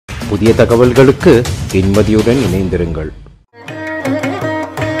புதிய தகவல்களுக்கு இன்மதியுடன் இணைந்திருங்கள்.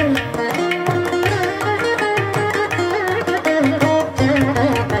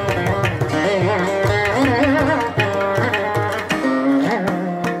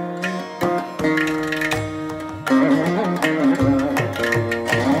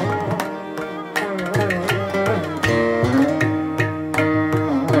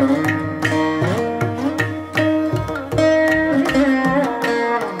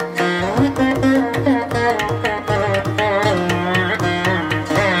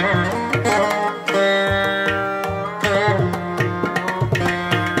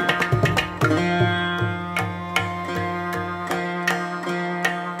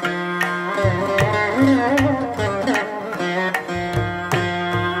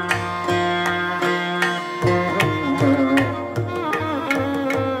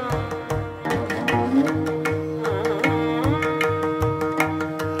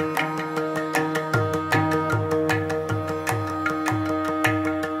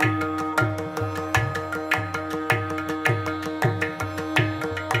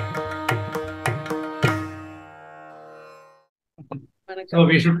 So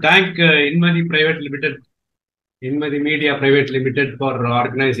we should thank Inmathi Private Limited, Inmathi Media Private Limited for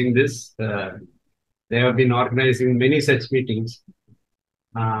organizing this. They have been organizing many such meetings.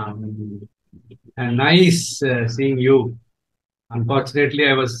 And nice seeing you. Unfortunately,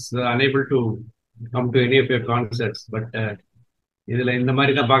 I was unable to come to any of your concerts, but இதுல இந்த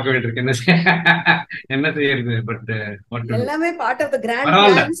மாதிரி தான் பார்க்க வேண்டியிருக்கு. என்ன செய்யறது? But what எல்லாமே part of the grand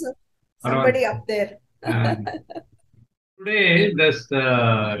plans of somebody up there. Today, this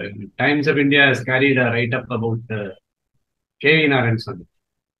Times of India has carried a write-up about K.V. Narayan.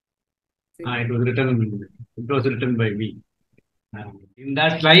 It was written by me. In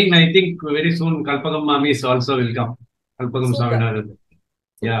that line, I think very soon Kalpagam Mamis also will come. Kalpagam Swaminathan.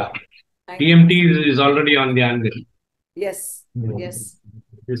 Yeah. TMT is already on the anvil. Yes. Yes.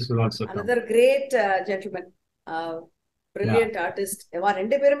 This will also another come. Great gentleman. Brilliant artist.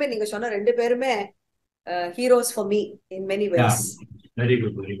 ரெண்டு பேருமே நீங்க சொன்ன ரெண்டு பேருமே heroes for me in many ways. Yeah, very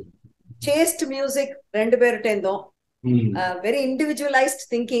good, very good. Chaste music rendu perutendom, very individualized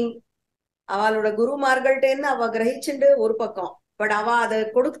thinking. அவளோட குருமார்கள்ட்டேன்னு அவ கிரகிச்சுண்டு ஒரு பக்கம், பட் அவ அதை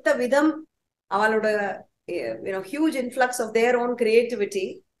கொடுத்த விதம், அவளோட huge influx of their own creativity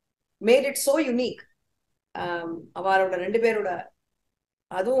made it so unique. அவளோட ரெண்டு பேரோட,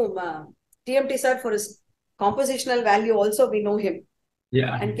 அதுவும் TMT sir for his compositional value also we know him.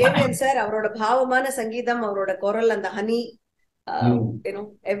 Yeah. And K.V. sir, அவரோட பாவமான சங்கீதம், அவரோட குரல், அந்த ஹனி,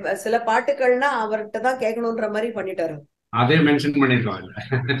 சில பாட்டுகள்னா அவர்கிட்ட தான் கேட்கணும்ன்ற மாதிரி பண்ணிட்டாரு. அதே மென்ஷன் பண்ணிருக்காங்க.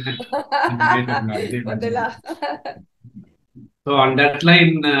 So on that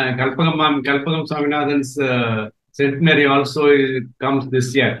line, Kalpagam Swaminathan's centenary also comes this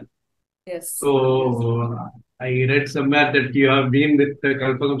year. Yes. So I read somewhere that you have been with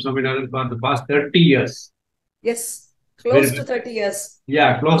Kalpagam Swaminathan for the past 30 years. Yes. Close to 30 years. Yeah,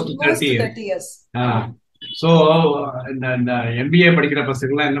 close to 30 years. So, MBA படிக்கிற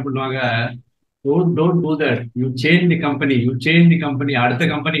பசங்கலாம் என்ன பண்ணுவாங்க, don't do that. You change the company.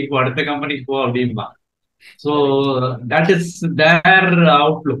 அடுத்த கம்பெனிக்கு போ அப்படின்பா. So that is their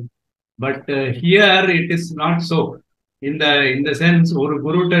outlook. But here it is not so. In the sense, ஒரு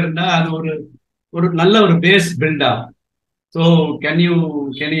குருட்ட இருந்தா அது ஒரு நல்ல ஒரு பேஸ் பில்ட் ஆகும். So can you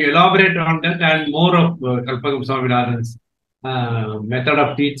elaborate on that and more of Kalpagam Swaminathan's method of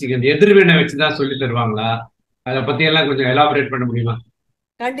teaching? And எதிர்வினை வச்சுதான் சொல்லி தருவாங்களா? அதை பத்தி எல்லாம் கொஞ்சம் எலாபரேட் பண்ண முடியுமா?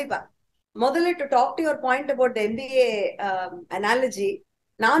 கண்டிப்பா. முதல்ல to talk to your point about the MBA analogy,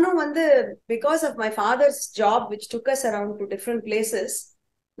 நானும் வந்து because of my father's job which took us around to different places,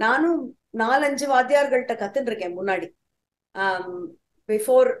 நானும் 4-5 வாத்தியார்கள்ட்ட கத்துட்டு இருக்கேன் முன்னாடி,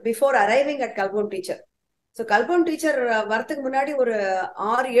 before arriving at Kalpagam teacher. So கல்பம் டீச்சர் வரத்துக்கு முன்னாடி ஒரு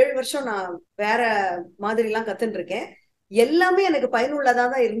 6-7 வருஷம் நான் வேற மாதிரி எல்லாம் கத்துட்டு இருக்கேன். எல்லாமே எனக்கு பயனுள்ளதா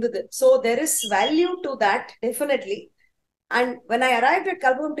தான் இருந்தது. So there is value to that definitely. And when I arrived at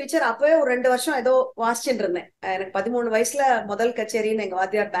கல்பம் டீச்சர், அப்பவே ஒரு 2 வருஷம் ஏதோ வாசிச்சுட்டு இருந்தேன். எனக்கு 13 வயசுல முதல் கச்சேரின்னு எங்க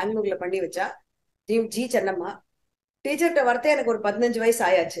வாத்தியார் பெங்களூர்ல பண்ணி வச்சா, ஜி சென்னம்மா. டீச்சர்கிட்ட வரத்தே எனக்கு ஒரு 15 வயசு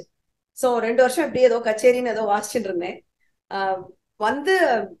ஆயாச்சு. ஸோ 2 வருஷம் இப்படி ஏதோ கச்சேரின்னு ஏதோ வாசிச்சுட்டு இருந்தேன். வந்து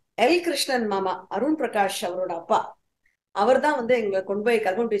எல் கிருஷ்ணன் மாமா, அருண் பிரகாஷ் அவரோட அப்பா, அவர் தான் வந்து எங்களை கொண்டு போய்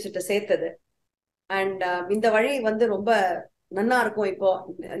கல்பம் டீச்சர்கிட்ட சேர்த்தது. அண்ட் இந்த வழி வந்து ரொம்ப நன்னா இருக்கும் இப்போ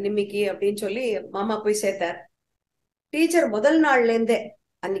நிம்மிக்கு அப்படின்னு சொல்லி மாமா போய் சேர்த்தார். டீச்சர் முதல் நாள்ல இருந்தே,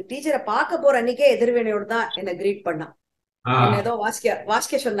 அன்னைக்கு டீச்சரை பார்க்க போற அன்னைக்கே எதிர்வினையோடு தான் என்ன கிரீட் பண்ணா. ஏதோ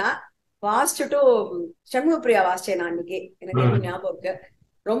வாசிக்க சொன்னா, வாசிச்சுட்டு சண்முகப்பிரியா வாசிச்சேன் நான் அன்னைக்கு, எனக்கு ஞாபகம் இருக்கு.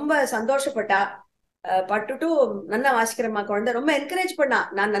 ரொம்ப சந்தோஷப்பட்டா. பட்டுட்டு நன்னா வாசிக்கிறேம்மா குழந்தை, ரொம்ப என்கரேஜ் பண்ணா.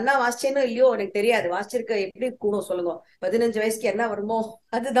 நான் நன்னா வாசிச்சேனோ இல்லையோ எனக்கு தெரியாது, வாசிச்சிருக்க எப்படி கூடும் சொல்லுங்க, 15 வயசுக்கு என்ன வருமோ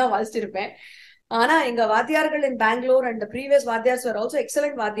அதுதான் வாசிச்சிருப்பேன். ஆனா எங்க வாத்தியார்கள் இன் Bangalore and previous வாத்தியார்ஸ் were also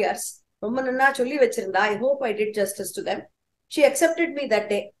excellent வாத்தியார்ஸ். ரொம்ப நன்னா சொல்லி வச்சிருந்தா. I hope I did justice to them. She accepted me that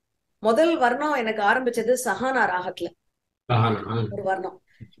day. முதல் வர்ணம் எனக்கு ஆரம்பிச்சது சஹானா ராகத்துல ஒரு வர்ணம்.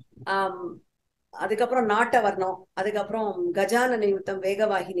 அதுக்கப்புறம் நாட்ட வர்ணம், அதுக்கப்புறம் கஜானன யுத்தம்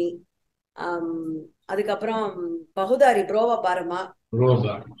வேகவாகினி, அதுக்கப்புறம் பகுதாரி புரோவா பாரமா,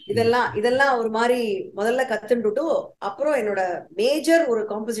 இதெல்லாம் ஒரு மாதிரி முதல்ல கத்துண்டுட்டு அப்புறம் என்னோட மேஜர் ஒரு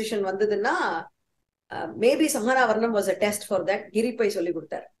காம்போசிஷன் வந்ததுன்னா மேபி சஹானா வர்ணம் was a test for that. கிரிப்பை சொல்லி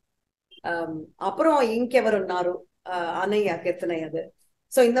கொடுத்தாரு. அப்புறம் இங்கெவரும் நாரு அனையா கெத்தனை அது.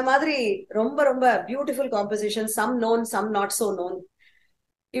 சோ இந்த மாதிரி ரொம்ப ரொம்ப beautiful composition, some known some not so known.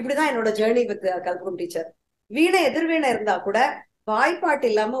 இப்படிதான் என்னோட ஜேர்னி வித் கல்பம் டீச்சர். வீணை எதிர்வீணை இருந்தா கூட வாய்ப்பாட்டு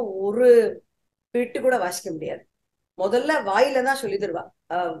இல்லாம ஒரு பிட்டு கூட வாசிக்க முடியாது. முதல்ல வாயில தான் சொல்லி தருவா.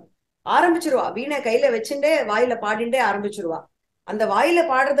 ஆரம்பிச்சிருவா வீணை கையில வச்சுட்டே வாயில பாடிண்டே ஆரம்பிச்சிருவா. அந்த வாயில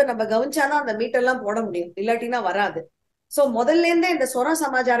பாடுறத நம்ம கவனிச்சாதான் அந்த மீட்டெல்லாம் போட முடியும், இல்லாட்டினா வராது. சோ முதல்ல இருந்தே இந்த ஸ்வரம்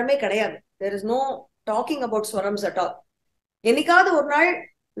சமாச்சாரமே கிடையாது. There is no talking about ஸ்வரம்ஸ் at all. என்னைக்காவது ஒரு நாள்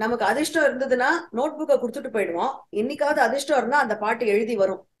நமக்கு அதிர்ஷ்டம் இருந்ததுன்னா நோட் புக்கை கொடுத்துட்டு போயிடுவோம். என்னைக்காவது அதிர்ஷ்டம் இருந்தா அந்த பாட்டு எழுதி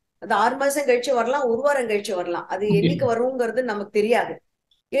வரும். அது 6 மாசம் கழிச்சு வரலாம், ஒரு வாரம் கழிச்சு வரலாம். அது என்னைக்கு வருங்கிறது நமக்கு தெரியாது.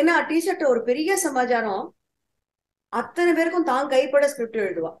 ஏன்னா டீச்சர்ட்ட ஒரு பெரிய சமாச்சாரம், அத்தனை பேருக்கும் தான் கைப்பட ஸ்கிரிப்ட்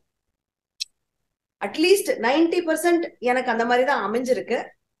எழுதுவா. அட்லீஸ்ட் 90% எனக்கு அந்த மாதிரிதான் அமைஞ்சிருக்கு.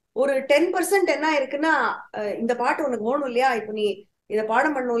 ஒரு 10% என்ன இருக்குன்னா, இந்த பாட்டு உனக்கு வேணும் இல்லையா, இப்ப நீ இதை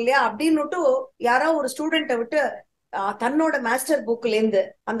பாடம் பண்ணும் இல்லையா அப்படின்னுட்டு யாரோ ஒரு ஸ்டூடெண்ட்டை விட்டு தன்னோட மாஸ்டர் புக்ல இருந்து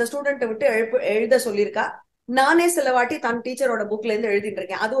அந்த ஸ்டூடெண்ட்டை விட்டு எழுத சொல்லியிருக்கா. நானே சில வாட்டி தன் டீச்சரோட புக்ல இருந்து எழுதிட்டு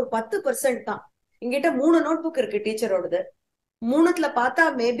இருக்கேன். அது ஒரு 10% தான். எங்கிட்ட 3 நோட் புக் இருக்கு டீச்சரோடது. 3த்துல பார்த்தா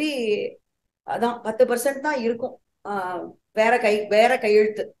மேபி அதான் 10% தான் இருக்கும் வேற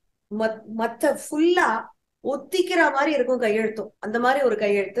கையெழுத்து. மத்த ஃபுல்லா ஒத்திக்கிற மாதிரி இருக்கும் கையெழுத்தும். அந்த மாதிரி ஒரு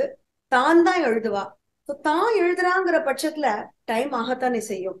கையெழுத்து தான் எழுதுவா. தான் எழுதுறாங்கிற பட்சத்துல டைம் ஆகத்தானே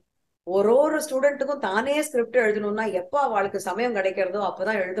செய்யும். ஒரு ஸ்டூடெண்ட்டுக்கும் தானே ஸ்கிரிப்ட் எழுதணும்னா எப்போ அவளுக்கு சமயம் கிடைக்கிறதோ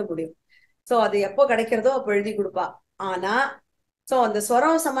அப்பதான் எழுத முடியும். சோ அது எப்போ கிடைக்கிறதோ அப்ப எழுதி கொடுப்பா. ஆனா சோ அந்த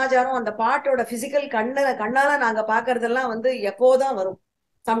ஸ்வரம் சமாச்சாரம், அந்த பாட்டோட பிசிக்கல் கண்ணால நாங்க பாக்குறதெல்லாம் எப்போதான் வரும்,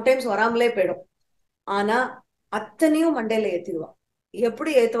 சம்டைம்ஸ் வராமலே போயிடும். ஆனா அத்தனையும் மண்டையில ஏத்திடுவா.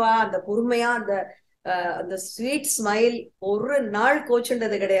 எப்படி ஏத்துவா, அந்த பொறுமையா, அந்த ஸ்வீட் ஸ்மைல். ஒரு நாள்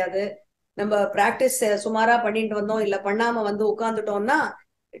கோச்சுன்றது கிடையாது. நம்ம பிராக்டிஸ் சுமாரா பண்ணிட்டு வந்தோம் இல்ல பண்ணாம உட்காந்துட்டோம்னா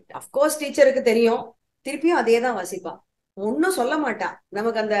அப்கோர்ஸ் டீச்சருக்கு தெரியும், திருப்பியும் அதே தான் வாசிப்பா. ஒன்னும் சொல்ல மாட்டா.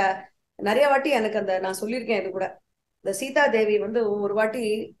 நமக்கு அந்த நிறைய வாட்டி எனக்கு நான் சொல்லியிருக்கேன் இது கூட. இந்த சீதா தேவி ஒரு வாட்டி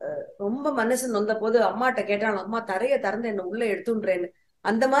ரொம்ப மனசு நொந்த போது அம்மாட்ட கேட்டாங்க, அம்மா தரைய திறந்து என்ன உள்ள எடுத்துன்றேன்னு.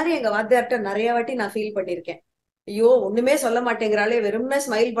 அந்த மாதிரி எங்க வாத்தியார்ட்ட நிறைய வாட்டி நான் ஃபீல் பண்ணிருக்கேன். ஐயோ ஒண்ணுமே சொல்ல மாட்டேங்கிறாளே, வெறும்னா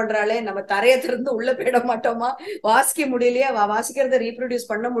ஸ்மைல் பண்றாளே, நம்ம தரைய திறந்து உள்ள போயிட மாட்டோமா, வாசிக்க முடியலையே, வாசிக்கிறத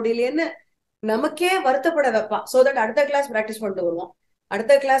ரீப்ரொடியூஸ் பண்ண முடியலையேன்னு நமக்கே வருத்தப்பட வைப்பா. சோ தட் அடுத்த கிளாஸ் பிராக்டிஸ் பண்ணிட்டு வருவோம்,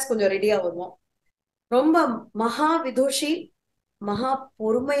 அடுத்த கிளாஸ் கொஞ்சம் ரெடியா வருவோம். ரொம்ப மகா விதுஷி, மகா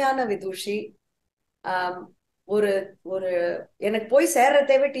பொறுமையான விதுஷி. ஒரு ஒரு எனக்கு போய்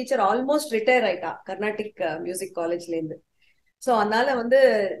சேர்றதேவே டீச்சர் ஆல்மோஸ்ட் ரிட்டையர் ஆயிட்டா கர்நாடிக் மியூசிக் காலேஜ்ல இருந்து. சோ அதனால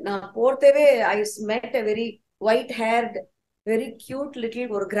நான் போறதேவே ஐ மெட் a very white hurt very cute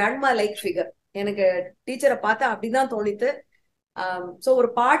little ஒரு கிராண்ட்மா லைக் ஃபிகர். எனக்கு டீச்சரை பார்த்தா அப்படிதான் தோணித்து. சோ ஒரு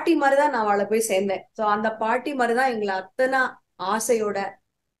பாட்டி மாதிரிதான் நான் அவளை போய் சேர்ந்தேன். சோ அந்த பாட்டி மாதிரிதான் எங்களை அத்தனை ஆசையோட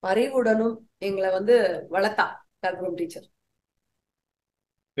பரிவுடனும் எங்களை வளர்த்தா கல்பம் teacher.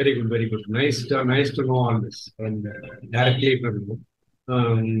 Very good, very good. Nice to know all this and directly from you.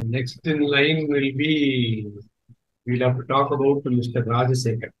 Next in line will be, we'll have to talk about Mr.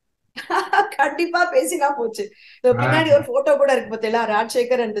 Rajasekar. கண்டிப்பா பேசினா போச்சு. பின்னாடி ஒரு போட்டோ கூட இருக்கு பார்த்தீங்களா,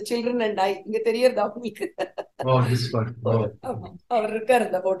 Rajasekar and children and I. இங்க தெரியறதா உங்களுக்கு? அவர் இருக்காரு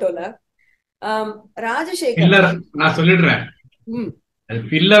இந்த போட்டோல. ராஜசேகர் நான் சொல்லிடுறேன்,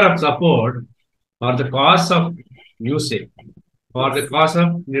 pillar of support for the cause of music, for the cause of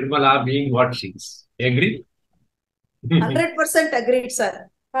Nirmala being what she is. Agree? 100% agreed, sir.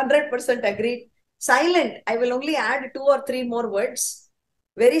 100% agreed. Silent. I will only add 2 or 3 more words.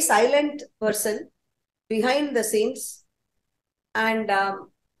 Very silent person behind the scenes. And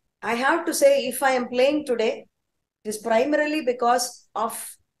I have to say, if I am playing today, it is primarily because of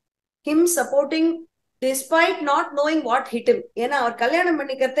him supporting despite not knowing what hit him. ஏன்னா அவர் கல்யாணம்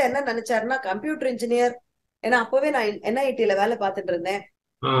பண்ணிக்கிறத என்ன நினைச்சாருன்னா computer engineer. ஏன்னா அப்பவே நான் NIT வேலை பார்த்துட்டு இருந்தேன்.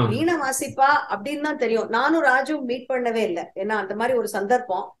 வீணை வாசிப்பா அப்படின்னு தான் தெரியும். நானும் ராஜும் மீட் பண்ணவே இல்லை. ஏன்னா அந்த மாதிரி ஒரு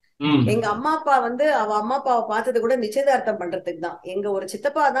சந்தர்ப்பம். எங்க அம்மா அப்பா அவ அம்மா அப்பாவை பார்த்தது கூட நிச்சயதார்த்தம் பண்றதுக்கு தான். எங்க ஒரு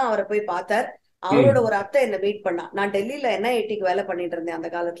சித்தப்பா தான் அவரை போய் பார்த்தார். அவரோட ஒரு அத்தை என்ன மீட் பண்ணா. நான் டெல்லியில NIT வேலை பண்ணிட்டு இருந்தேன் அந்த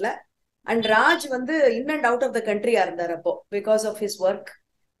காலத்துல. அண்ட் ராஜ் வந்து in and out of the கண்ட்ரியா இருந்தார் அப்போ, because of his work.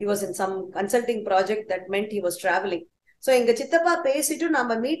 He was in some consulting project that மென்ட் he was travelling. So எங்க சித்தப்பா பேசிட்டு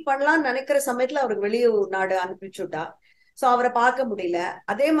நம்ம மீட் பண்ணலாம்னு நினைக்கிற சமயத்துல அவருக்கு வெளியூர் நாடு அனுப்பிச்சுட்டா. சோ அவரை பார்க்க முடியல.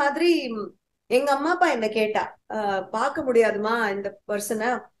 அதே மாதிரி எங்க அம்மா அப்பா என்ன கேட்டா, பார்க்க முடியாதுமா இந்த பர்சனை,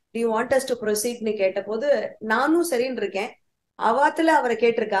 to you want us to ப்ரொசீட்னு கேட்ட போது நானும் சரின்னு இருக்கேன். அவாத்துல அவரை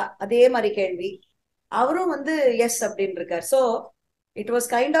கேட்டிருக்கா அதே மாதிரி கேள்வி, அவரும் வந்து எஸ் அப்படின்னு இருக்கார். So it was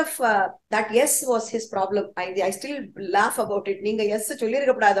kind of that S was his problem. I still laugh about it. நீங்க எஸ்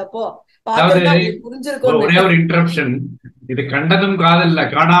சொல்லிருக்க கூடாது, அப்போ பார்த்தா புரிஞ்சிருக்கும். ஒரே ஒரு இன்டரப்ஷன், இது கண்டதும் காதல்ல,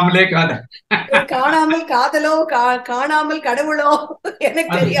 காணாமலே காதல். காணாமல் காதலோ காணாமல் கடவுளோ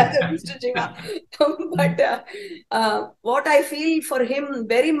எனக்கு தெரியாது mister Jeeva. But what I feel for him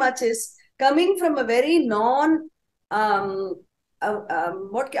very much is coming from a very நான்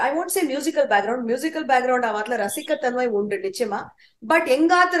what I won't say musical background அவத்துல ரசிகத்தன்மை உண்டு நிச்சயமா. பட்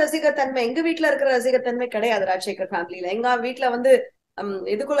எங்காத்து ரசிகத்தன்மை, எங்க வீட்டுல இருக்கிற ரசிகத்தன்மை கிடையாது ராஜசேகர் ஃபேமிலியில. எங்க வீட்டுல வந்து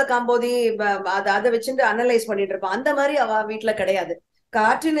இதுக்குள்ள காம்போதி அதை வச்சுட்டு அனலைஸ் பண்ணிட்டு இருப்பான். அந்த மாதிரி அவ வீட்டுல கிடையாது.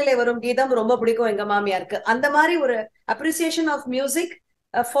 காற்று நிலை வரும் கீதம் ரொம்ப பிடிக்கும் எங்க மாமியாருக்கு. அந்த மாதிரி ஒரு appreciation of music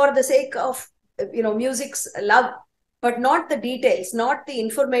for the sake of musics love, but not the details, not the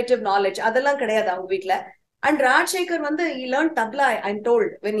informative knowledge, அதெல்லாம் கிடையாது அவங்க வீட்டுல. And Rajasekar வந்து he learned tabla, I'm told,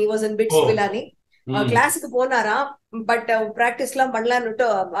 when he was in Bits Villani. கிளாஸுக்கு போனாரா, பட் பிராக்டிஸ் எல்லாம் பண்ணலான்னு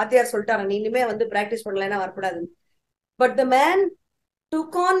வாத்தியார் சொல்லிட்டாரா, நீ இனிமே வந்து பிராக்டிஸ் பண்ணலன்னா வரக்கூடாது. But the man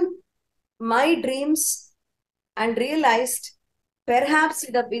took on my dreams and realized perhaps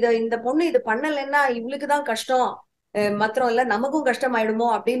இந்த பொண்ணு இது பண்ணலைன்னா இவளுக்கு தான் கஷ்டம், மாத்திரம் இல்ல நமக்கும் கஷ்டம் ஆயிடுமோ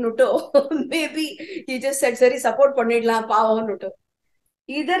அப்படின்னு மேபி he just said சரி சப்போர்ட் பண்ணிடலாம் பாவம்னு.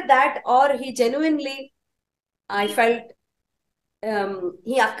 either that or he genuinely, I felt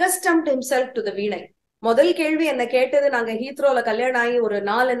he accustomed himself to the veena. முதல் கேள்வி என்ன கேட்டது, நாங்க ஹீத்ரோல கல்யாணம் ஆகி ஒரு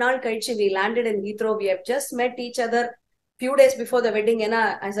 4 நாள் கழிச்சு we landed in Heathrow. We have just met each other few days before the wedding. ஏன்னா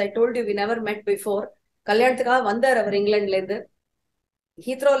as I told you we never met before. கல்யாணத்துக்காக வந்தார் அவர் இங்கிலாந்துல இருந்து.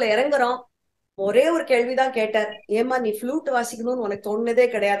 ஹீத்ரோல இறங்குறோம், ஒரே ஒரு கேள்விதான் கேட்டார், ஏமா நீ ஃப்ளூட் வாசிக்கணும்னு உனக்கு தோணுனதே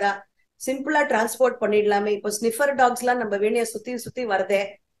கிடையாதா, சிம்பிளா டிரான்ஸ்போர்ட் பண்ணிடலாமே, இப்போ ஸ்னிஃபர் டாக்ஸ் எல்லாம் நம்ம வீணைய சுத்தி சுத்தி வருதே,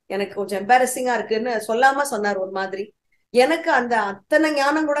 எனக்கு கொஞ்சம் எம்பாரசிங்கா இருக்குன்னு சொல்லாம சொன்னார் ஒரு மாதிரி. எனக்கு அந்த அத்தனை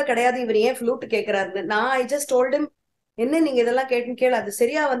ஞானம் கூட கிடையாது, இவர் ஏன் ஃப்ளூட் கேட்கிறாருன்னு. நான் ஐ ஜஸ்ட் டோல்ட் ஹிம், என்ன நீங்க இதெல்லாம் கேளு, அது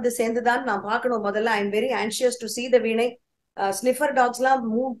சரியா வந்து சேர்ந்துதான் நான் பார்க்கணும் முதல்ல. I am very anxious to see the வீணை. ஸ்னிஃபர் டாக்ஸ் எல்லாம்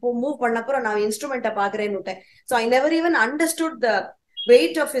மூவ் பண்ணப்புறம் நான் இன்ஸ்ட்ருமெண்ட்டை பாக்குறேன்னு விட்டேன். So I never even understood the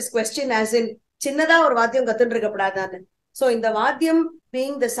weight of his question, as in சின்னதா ஒரு வாத்தியம் கத்துட்டு இருக்கப்படாதான்னு. ஸோ இந்த வாத்தியம்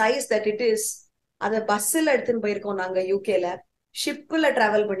being the size that it is, அதை பஸ்ஸில் எடுத்துன்னு போயிருக்கோம் நாங்க யூகேல, ஷிப்ல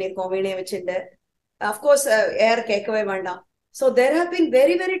டிராவல் பண்ணிருக்கோம் வீணையை வச்சுட்டு. அஃப்கோர்ஸ் ஏர் கேட்கவே வேண்டாம். So there have been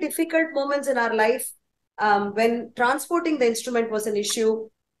very very difficult moments in our life when transporting the instrument was an issue.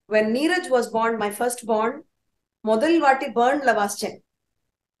 When Neeraj was born, my first born, முதல் வாட்டி பர்ன்ல வாசிச்சேன்.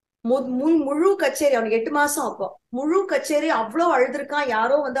 முழு கச்சேரி, அவனுக்கு 8 மாசம் அப்போ, முழு கச்சேரி அவ்வளோ அழுதுருக்கான்.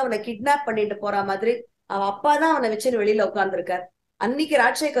 யாரோ வந்து அவனை கிட்னாப் பண்ணிட்டு போற மாதிரி, அவன் அப்பா தான் அவனை வச்சு வெளியில உட்கார்ந்துருக்காரு. அன்னைக்கு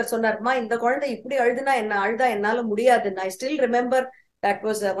ராஜசேகர் சொன்னார்மா, இந்த குழந்தை இப்படி அழுதுனா என்ன அழுதா என்னால முடியாதுன்னு. I still remember that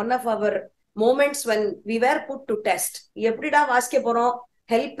was one of our moments when we were put to test. எப்படிடா வாசிக்க போறோம்,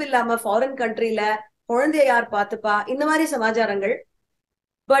 ஹெல்ப் இல்லாம ஃபாரின் கண்ட்ரில, குழந்தைய யார் பார்த்துப்பா, இந்த மாதிரி சமாச்சாரங்கள்.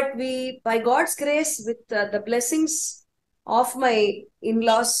 But we, by God's grace, with the blessings of my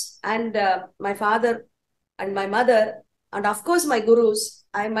in-laws and my father and my mother and of course my gurus,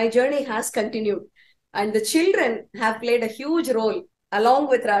 my journey has continued, and the children have played a huge role along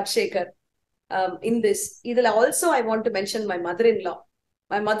with Rajasekar in this. Idhula also I want to mention my mother-in-law.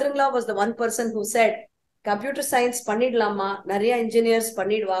 My mother-in-law was the one person who said, computer science பண்ணிடலாமா, நிறைய engineers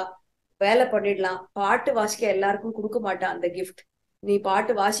பண்ணிடுவா, வேலை பண்ணிடலாம், பாட்டு வாசிக்க எல்லாருக்கும் கொடுக்க மாட்டான் அந்த கிஃப்ட், நீ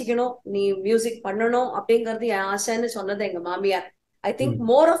பாட்டு வாசிக்கணும், நீ மியூசிக் பண்ணணும் அப்படிங்கிறது என் ஆசைன்னு சொன்னது எங்க மாமியார். I think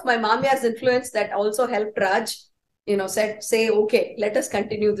more of my மாமியார்'s influence that also helped Raj, said, say, okay, let us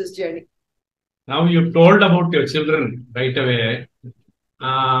continue this journey. Now you told about your children right away.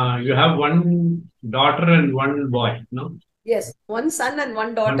 You have one daughter and one boy, no? Yes, one son and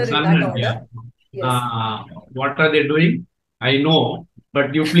one daughter in that order. Yeah. Yes. What are they doing? I know, but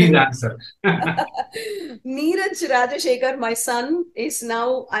you please answer. Neeraj Rajasekar, my son, is now,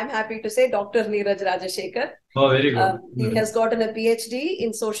 I'm happy to say, Dr. Neeraj Rajasekar. Oh, very good. He has gotten a PhD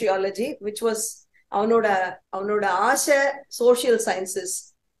in sociology, which was அவனோட ஆசை social sciences.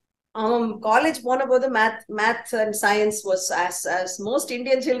 அவன் college போன போது maths and science was as most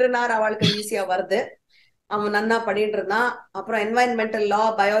Indian children are, அவளுக்கு ஈஸியா வருது. அவன் நன்னா பண்ணிட்டு இருந்தான். அப்புறம் என்வாயன்மெண்டல் லா,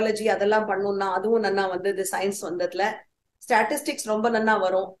 பயாலஜி அதெல்லாம் பண்ணணும்னா அதுவும் நன்னா வந்தது சயின்ஸ் வந்ததுல. statistics ரொம்ப நன்னா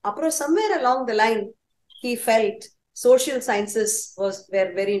வரும். அப்புறம் somewhere along the line he felt social sciences were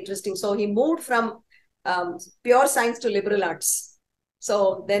very interesting, so he moved from pure science to liberal arts. So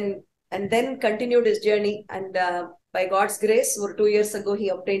then continued his journey, and by God's grace, 2 years ago he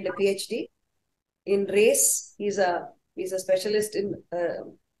obtained a PhD in race. He's a specialist in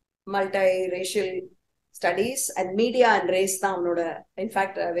multiracial studies and media and race. In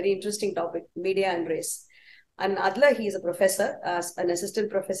fact, a very interesting topic, media and race. And Adla, he is a professor, an assistant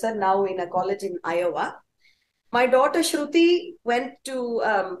professor now in a college in Iowa. My daughter Shruti went to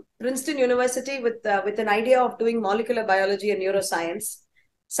Princeton University with an idea of doing molecular biology and neuroscience.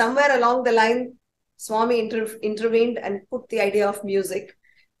 Somewhere along the line, Swami intervened and put the idea of music.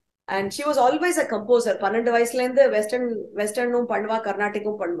 And she was always a composer. 12 வயசுல இருந்து வெஸ்டர்னும் பண்ணுவா,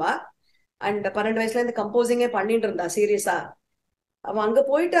 கர்நாடிக்கும் பண்ணுவா. And 12 வயசுல இருந்து கம்போசிங்கே பண்ணிட்டு இருந்தா சீரியஸா. அவன் அங்க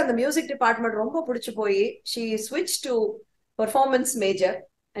போயிட்டு அந்த மியூசிக் டிபார்ட்மெண்ட் ரொம்ப பிடிச்சு போய் she switched to performance major,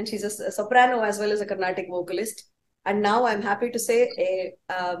 and she's a soprano as well as a Carnatic vocalist. And now I'm happy to say a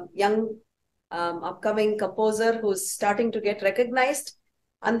young upcoming composer who's starting to get recognized.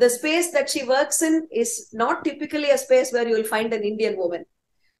 And the space that she works in is not typically a space where you will find an Indian woman.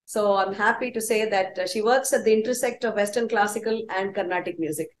 So I'm happy to say that she works at the intersect of Western classical and Carnatic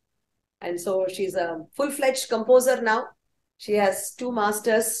music. And so she's a full-fledged composer now. She has 2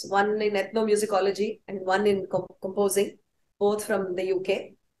 masters, one in ethnomusicology and one in composing, both from the UK.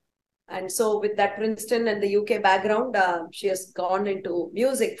 And so with that Princeton and the UK background, she has gone into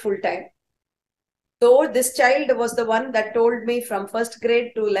music full-time. Though this child was the one that told me from 1st grade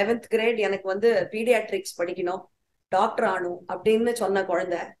to 11th grade, எனக்கு வந்து pediatrics படிக்கணும், doctor ஆனும் அப்படின்னு சொன்ன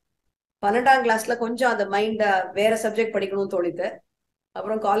குழந்தை 12ஆம் கிளாஸ்ல கொஞ்சம் அந்த மைண்ட வேற சப்ஜெக்ட் படிக்கணும்னு தோணிது.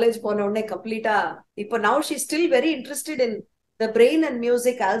 அப்புறம் காலேஜ் போன உடனே கம்ப்ளீட்டா இப்போ now she's still very interested in the brain and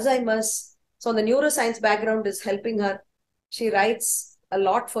music, Alzheimer's. So the neuroscience background is helping her. She writes a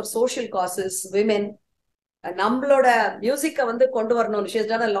lot for social causes, women. நம்மளோட மியூசிக்கை வந்து கொண்டு வரணும். She has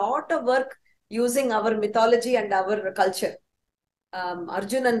done a lot of work using our mythology and our culture.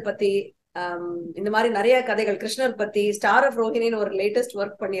 Arjunan பத்தி இந்த மாதிரி நிறைய கதைகள், கிருஷ்ணர் பத்தி, ஸ்டார் ஆஃப் ரோஹிணின்னு ஒரு லேட்டஸ்ட்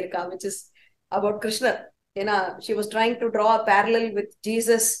ஒர்க் பண்ணியிருக்கா, which is about கிருஷ்ணர். ஏன்னா she was trying to draw a parallel with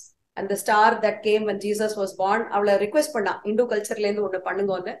Jesus and the star that came when Jesus was born. அவளை ரிக்வெஸ்ட் பண்ணா இந்து கல்ச்சர்ல இருந்து ஒண்ணு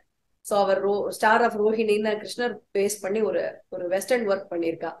பண்ணுங்கன்னு. ஸோ அவர் ஸ்டார் ஆஃப் ரோஹிணின்னு கிருஷ்ணர் பேஸ் பண்ணி ஒரு வெஸ்டர்ன் ஒர்க்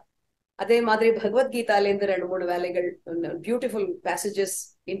பண்ணியிருக்கா. அதே மாதிரி பகவத்கீதால இருந்து 2-3 வேலைகள், beautiful passages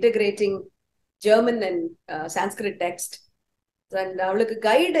integrating German and Sanskrit text. And அவளுக்கு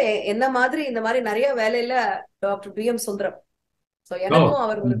கைடு என்ன மாதிரி இந்த மாதிரி நிறைய வேலையில டாக்டர் BM சுந்தரம். ஸோ எனக்கும்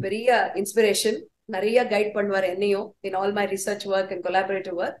அவர் ஒரு பெரிய இன்ஸ்பிரேஷன். நிறைய கைட் பண்ணுவார் என்னையும் in all my research work and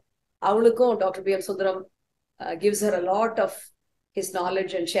collaborative work. அவளுக்கும் doctor BM Sundaram gives her a lot of his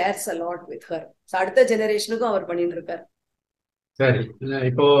knowledge and shares a lot with her. So அடுத்த ஜெனரேஷனுக்கும் அவர் பண்ணிட்டு இருக்கார். சரி,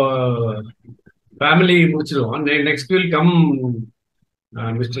 இப்போ ஃபேமிலி முடிச்சிருவோம். Next will come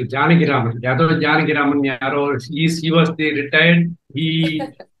Mr. Janakiraman. Yadav Janakiraman yaro, he was the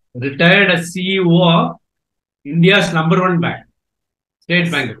retired as CEO of India's #1 bank, State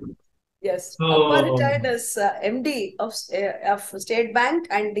Bank. Yes, so Appa retired as MD of State Bank,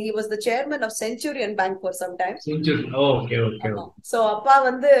 and he was the chairman of Centurion Bank for some time. Centurion, oh, okay. So Appa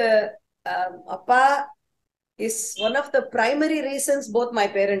வந்து Appa is one of the primary reasons, both my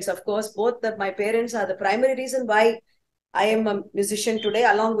parents, of course, my parents are the primary reason why I am a musician today,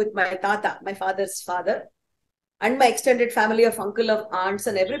 along with my tata, my father's father, and my extended family of uncle, of aunts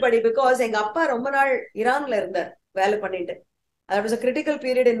and everybody, because எங்க அப்பா ரொம்ப நாள் ஈரான்ல இருந்தார் வேலை பண்ணிட்டு. That was a critical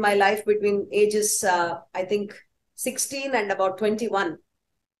period in my life between ages I think 16 and about 21.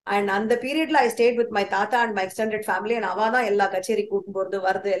 And அந்த பீரியட்ல I stayed with my tata and my extended family, and அவா தான் எல்லா கச்சேரி கூட்டு போறது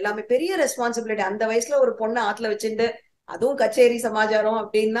வருது எல்லாமே பெரிய ரெஸ்பான்சிபிலிட்டி. அந்த வயசுல ஒரு பொண்ணு ஆத்துல வச்சுட்டு அதுவும் கச்சேரி சமாச்சாரம்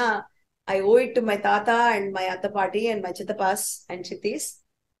அப்படின்னா I owe it to my tata and my atta party and my chittapas and chittis.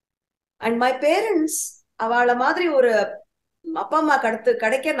 And my parents, அவள மாதிரி ஒரு அப்பா அம்மா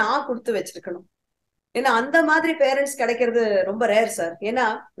கிடைக்க நான் கொடுத்து வச்சிருக்கணும். ஏன்னா அந்த மாதிரி பேரண்ட்ஸ் கிடைக்கிறது ரொம்ப ரேர் சார். ஏன்னா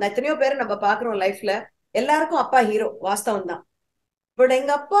எத்தனையோ பேரை நம்ம பாக்குறோம் லைஃப்ல, எல்லாருக்கும் அப்பா ஹீரோ, வாஸ்தவம் தான். பட்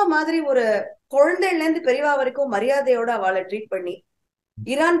எங்க அப்பா மாதிரி ஒரு குழந்தைல இருந்து பெரியவா வரைக்கும் மரியாதையோட அவளை ட்ரீட் பண்ணி,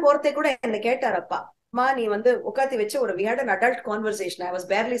 ஈரான் போறதே கூட என்ன கேட்டார் அப்பா, அம்மா நீ வந்து உட்காத்தி வச்சு we had an adult conversation. I was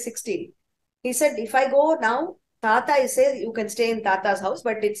barely 16. He said, if I go now, Tata says you can stay in Tata's house,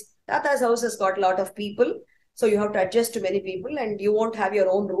 but Tata's house has got a lot of people, so you have to adjust to many people, and you won't have your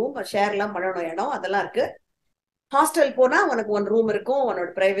own room. Share எல்லாம் பண்ணணும் இடம் அதெல்லாம் இருக்கு. Hostel போனா உனக்கு one room இருக்கும், உன்னோட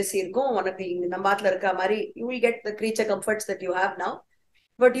privacy இருக்கும், உனக்கு நம்ம பாட்டுல இருக்க மாதிரி you will get the creature comforts that you have now,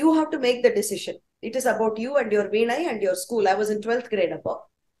 but you have to make the decision. It is about you and your veena and your school. I was in 12th grade அப்போ.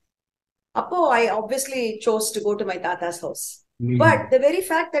 Appo I obviously chose to go to my tata's house. But the very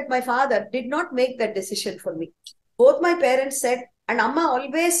fact that my father did not make that decision for me, both my parents said, and amma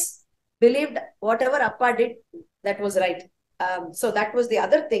always believed whatever appa did, that was right. So that was the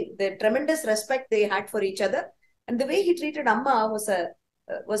other thing, the tremendous respect they had for each other. And the way he treated amma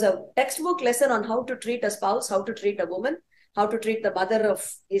was a textbook lesson on how to treat a spouse, how to treat a woman, how to treat the mother of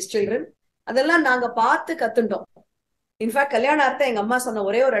his children. அதெல்லாம் நாங்க பார்த்து கத்துட்டோம். In fact கல்யாணார்த்த எங்க அம்மா சொன்ன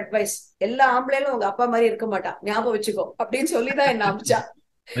ஒரே ஒரு advice, எல்லா ஆம்பளையிலும் உங்க அப்பா மாதிரி இருக்க மாட்டா, ஞாபகம் வச்சுக்கோ அப்படின்னு சொல்லிதான் என்ன அமிச்சா.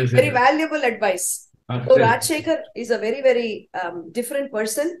 Very valuable advice. So Rajasekar is a very, very different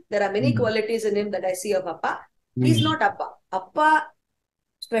person. There are many qualities in him that I see of appa. He's not appa. Appa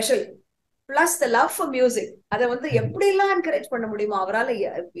special. Plus the love for music. அதை வந்து எப்படிலாம் encourage பண்ண முடியுமோ அவரால்.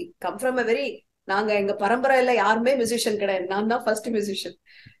 come from a very, நாங்க எங்க பரம்பரையில யாருமே மியூசிஷியன் கிடையாது, நான் தான் ஃபர்ஸ்ட் மியூசிஷியன்.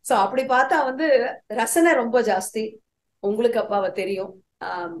 சோ அப்படி பார்த்தா வந்து ரசனை ரொம்ப ஜாஸ்தி. உங்களுக்கு அப்பாவை தெரியும்,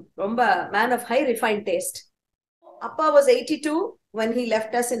 ரொம்ப man of high refined taste. அப்பா was 82 when he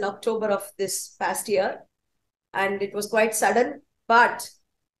left us in October of this past year, and it was quite sudden, but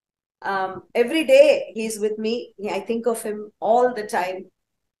every day he's with me. I think of him all the time,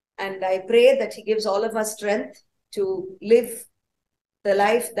 and I pray that he gives all of us strength to live the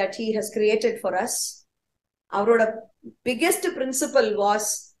life that he has created for us. அவரோட biggest principle was,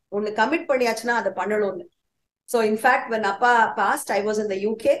 ஒன்னு commit பண்ணியாச்சுன்னா அதை பண்ணணும்னு. So in fact, when appa passed, I was in the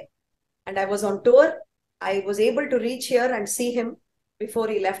UK and I was on tour. I was able to reach here and see him before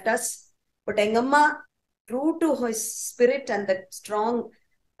he left us. But engamma, true to his spirit and the strong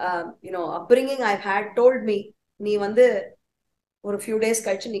upbringing I've had, told me, நீ வந்து ஒரு few days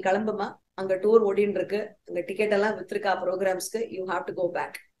கழிச்சு நீ கிளம்புமா, அங்க tour ஓடின்னு இருக்கு, அங்க ticket எல்லாம் வித்திருக்கா ப்ரோக்ராம்ஸ்க்கு, you have to go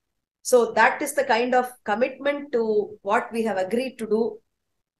back. So that is the kind of commitment to what we have agreed to two.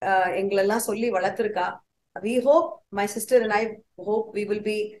 எங்களெல்லாம் சொல்லி வளர்த்துருக்கா. We hope, my sister and I hope, we will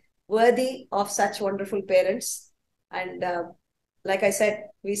be worthy of such wonderful parents. And like I said,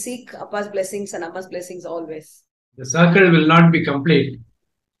 we seek appa's blessings and amma's blessings always. The circle will not be complete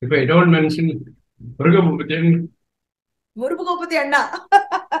if I don't mention Murugapoopathy அண்ணா.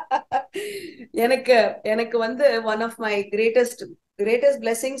 எனக்கு வந்து one of my greatest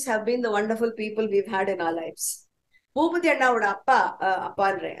blessings have been the wonderful people we've had in our lives. Boopathi அண்ணாவோட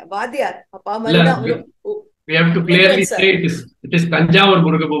அப்பான்றேன் வாத்தியார் அப்பா மாதிரி தான். We have to clearly say it is Tanjavur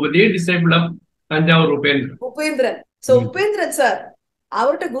Murugabhupati, disciple of Tanjavur Upendran. So Upendran sir,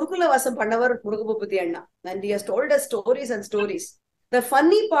 அவர்கிட்ட குருகுல வாசம் பண்ணவர் முருகபூபதி அண்ணா. And he has told us stories and stories. The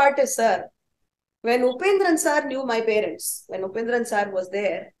funny part is, sir, when Upendran sir knew my parents, when Upendran sir was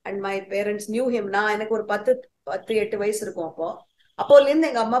there and my parents knew him, நான் எனக்கு ஒரு 10-8 வயசு இருக்கும். அப்போல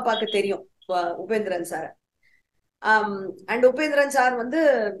இருந்து எங்க அம்மா அப்பாக்கு தெரியும் Upendran sir. And Upendran sir வந்து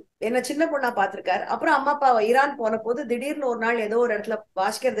என்ன சின்ன பொண்ணா பாத்திருக்காரு. அப்புறம் அம்மா அப்பா ஈரான் போன போது திடீர்னு ஒரு நாள் ஏதோ ஒரு இடத்துல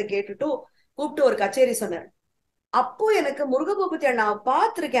வாசிக்கிறத கேட்டுட்டு கூப்பிட்டு ஒரு கச்சேரி சொன்னார். அப்போ எனக்கு முருகபூபதி அண்ணா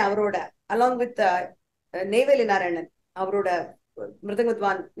பார்த்திருக்கேன் அவரோட, அலாங் வித் நெய்வேலி நாராயணன், அவரோட மிருதங்க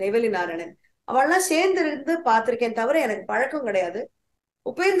வித்வான் நெய்வேலி நாராயணன், அவள்லாம் சேர்ந்து இருந்து பார்த்திருக்கேன் தவிர எனக்கு பழக்கம் கிடையாது.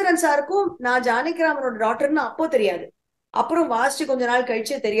 உபேந்திரன் சாருக்கும் நான் ஜானகிராமனோட டாக்டர்னு அப்போ தெரியாது. அப்புறம் வாசிச்சு கொஞ்ச நாள்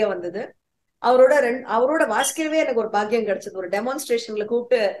கழிச்சு தெரிய வந்தது. அவரோட வாசிக்கவே எனக்கு ஒரு பாக்கியம் கிடைச்சது. ஒரு டெமான்ஸ்ட்ரேஷன்ல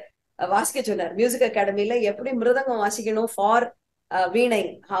கூப்பிட்டு வாசிக்க சொன்னார் மியூசிக் அகாடமில, எப்படி மிருதங்கம் வாசிக்கணும் ஃபார் வீணை,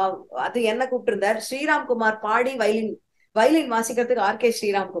 அது என்ன கூப்பிட்டு இருந்தார். ஸ்ரீராம்குமார் பாடி வயலின் வாசிக்கிறதுக்கு ஆர்கே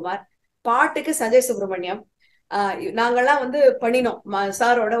ஸ்ரீராம்குமார், பாட்டுக்கு சஞ்சய் சுப்பிரமணியம். நாங்கெல்லாம் வந்து பண்ணினோம்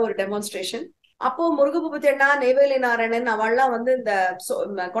சாரோட ஒரு டெமான்ஸ்ட்ரேஷன். அப்போ முருகபூபதி அண்ணா, நெய்வேலி நாராயணன் அவள்லாம் வந்து இந்த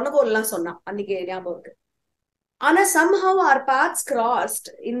கொனகோல் எல்லாம் சொன்னான், அன்னைக்கு ஞாபகம் இருக்கு. ஆனா somehow our paths crossed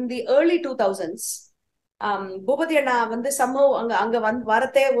in the early 2000s. Boopathi அண்ணா வந்து somehow அங்க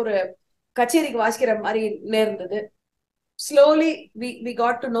வரத்தே ஒரு கச்சேரிக்கு வாசிக்கிற மாதிரி நேர்ந்தது. Slowly we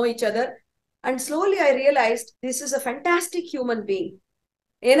got to know each other and slowly I realized this is a fantastic human being.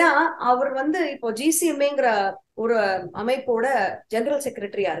 ஏன்னா அவர் வந்து இப்போ GCMAங்கிற ஒரு அமைப்போட ஜெனரல்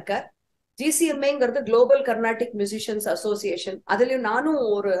செக்ரட்டரியா இருக்கார். GCMAங்கிறது குளோபல் கர்நாடிக் மியூசிஷியன்ஸ் அசோசியேஷன். அதுலயும் நானும்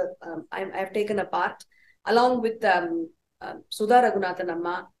ஒரு I have taken a part along with Sudha Raghunathan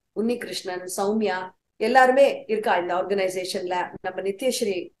அம்மா, உன்னி கிருஷ்ணன், சௌமியா எல்லாருமே இருக்கா இந்த ஆர்கனைசேஷன்ல. நம்ம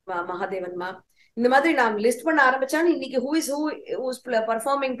நித்யஸ்ரீ மகாதேவன்மா, இந்த மாதிரி நாம் லிஸ்ட் பண்ண ஆரம்பிச்சாலும் இன்னைக்கு who is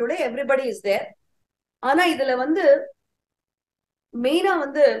performing today, everybody is there. ஆனா இதுல வந்து மெயினா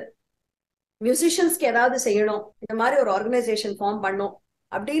வந்து மியூசிஷியன்ஸ்க்கு ஏதாவது செய்யணும், இந்த மாதிரி ஒரு ஆர்கனைசேஷன் ஃபார்ம் பண்ணும்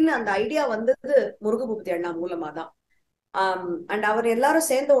அப்படின்னு அந்த ஐடியா வந்தது முருகபூபதி அண்ணா மூலமா தான். அண்ட் அவர் எல்லாரும்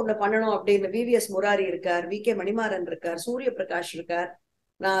சேர்ந்து ஒண்ணு பண்ணணும் அப்படின்னு. VVS முராரி இருக்கார், VK மணிமாறன் இருக்கார், சூரிய பிரகாஷ் இருக்கார்.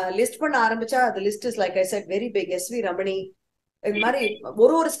 நான் லிஸ்ட் பண்ண ஆரம்பிச்சா அது list is like I said very big. SV Ramani, இது மாதிரி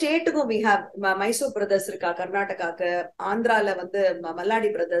ஒரு ஸ்டேட்டுக்கும் we have மைசூர் பிரதர்ஸ் இருக்கா கர்நாடகாக்கு, ஆந்திரால வந்து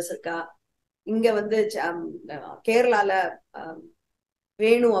மல்லாடி பிரதர்ஸ் இருக்கா, இங்க வந்து கேரளால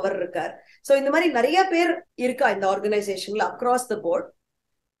வேணு அவர் இருக்கார். சோ இந்த மாதிரி நிறைய பேர் இருக்கா இந்த ஆர்கனைசேஷன்ல அக்ராஸ் த போர்ட்.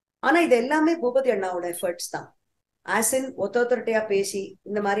 ஆனா இது எல்லாமே பூபதி அண்ணாவோட எஃபர்ட்ஸ் தான். ஆஸ் இன் ஒருத்தொருத்தர்கிட்டயா பேசி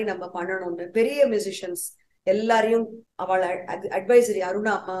இந்த மாதிரி நம்ம பண்ணணும்னு பெரிய மியூசிஷியன்ஸ் எல்லாரையும் அவளை அட்வைசரி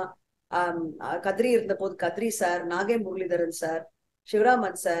அருணா அம்மா, கத்ரி இருந்த போது Kadri sir, நாகே Muralidharan sir,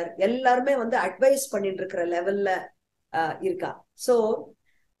 Sivaraman sir எல்லாருமே வந்து அட்வைஸ் பண்ணிட்டு இருக்கிற லெவல்ல இருக்கா. சோ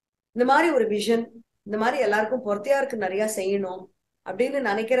இந்த மாதிரி ஒரு விஷன், இந்த மாதிரி எல்லாருக்கும் பொறுத்தையாருக்கு நிறைய செய்யணும் அப்படின்னு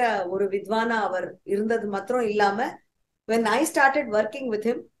நினைக்கிற ஒரு வித்வானா அவர் இருந்தது மாத்திரம் இல்லாம, when I started working with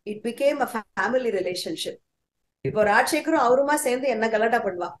him, it became a family relationship. இப்போ ராஜசேகரும் அவருமா சேர்ந்து என்ன கலாட்டா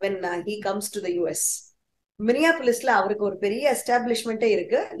பண்ணுவா when he comes to the US. மினியாபுலிஸ்ல அவருக்கு ஒரு பெரிய எஸ்டாப்ளிஷ்மெண்டே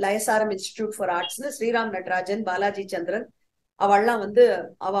இருக்கு, லயசாரம் இன்ஸ்டிடியூட் ஃபார் ஆர்ட்ஸ்னு. ஸ்ரீராம் நடராஜன், பாலாஜி சந்திரன் அவள்லாம் வந்து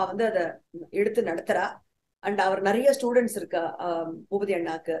அதை எடுத்து நடத்துறா. அண்ட் அவர் நிறைய ஸ்டூடெண்ட்ஸ் இருக்கா பூபதி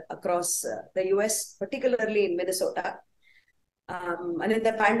அண்ணாக்கு across the US, particularly in Minnesota.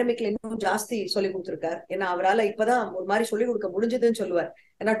 இந்த பேண்டமிக்ல இன்னும் ஜாஸ்தி சொல்லி கொடுத்துருக்காரு. ஏன்னா அவரால் இப்பதான் ஒரு மாதிரி சொல்லி கொடுக்க முடிஞ்சதுன்னு சொல்லுவார்.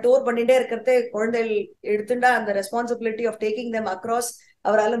 ஏன்னா டூர் பண்ணிட்டே இருக்கிறதே குழந்தைகள் எடுத்துட்டா அந்த responsibility of taking them across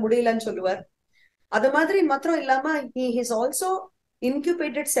அவரால் முடியலன்னு சொல்லுவார். அது மாதிரி மாத்திரம் இல்லாம he has also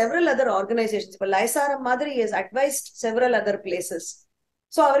incubated several other organizations. இப்ப லயசாரம் மாதிரி he has advised several other places.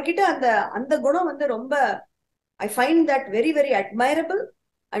 So அவர்கிட்ட அந்த குணம் வந்து ரொம்ப I find that very very admirable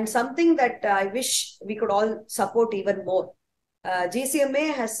and something that I wish we could all support even more. GCMA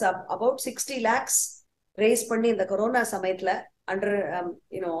has about 60 lakhs raised பண்ணி இந்த corona சமயத்துல under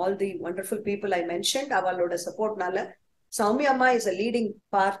all the wonderful people I mentioned அவளோட சப்போர்ட்னால. சௌமியா அம்மா is a leading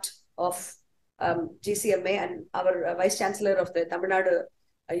part of GCMA and our vice chancellor of the Tamil Nadu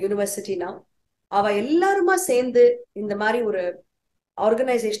University now. அவ எல்லாருமா சேர்ந்து இந்த மாதிரி ஒரு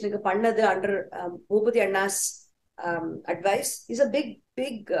ஆர்கனைசேஷனுக்கு பண்ணது under Boopathi அண்ணாஸ் advice is a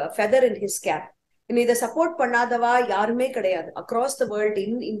big feather in his cap. இதை சப்போர்ட் பண்ணாதவா யாருமே கிடையாது across the world.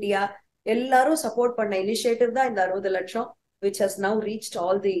 In India எல்லாரும் சப்போர்ட் பண்ண இனிஷியேட்டிவ் தான் இந்த 60 லட்சம், which has now reached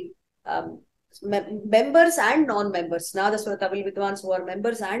all the members and non-members, Nadaswara Tamil vidvans who are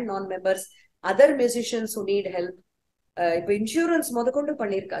members and non-members, other musicians who need help. இப்போ insurance முதற்கொண்டு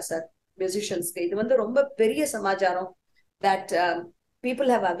பண்ணியிருக்கா சார் மியூசிஷியன்ஸ்க்கு. இது வந்து ரொம்ப பெரிய சமாச்சாரம் தட் people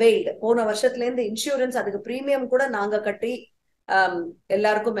have availed. போன வருஷத்துல இருந்து இன்சூரன்ஸ் அதுக்கு பிரீமியம் கூட நாங்க கட்டி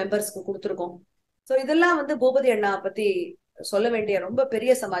எல்லாருக்கும் மெம்பர்ஸ்க்கு கொடுத்துருக்கோம். ஸோ இதெல்லாம் வந்து பூபதி அண்ணா பத்தி சொல்ல வேண்டிய ரொம்ப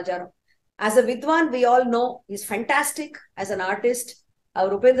பெரிய சமாச்சாரம். As a vidvan, we all know he's fantastic as an artist.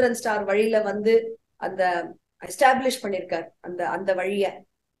 Our Upendran star வழியில வந்து அந்த எஸ்டாப்ளிஷ் பண்ணிருக்கார் அந்த வழிய,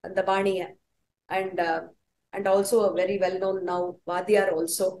 அந்த பாணிய. And also a very well known now Vadiyar,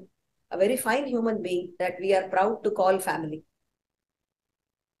 also a very fine human being that we are proud to call family.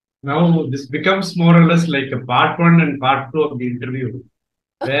 Now this becomes more or less like a part 1 and part 2 of the interview,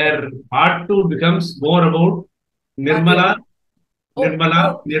 where part 2 becomes more about Nirmala,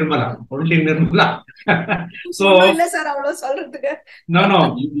 only Nirmala. So no,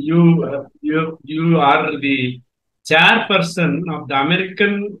 you are the chairperson of the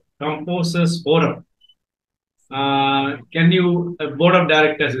American Composers Forum. Can you board of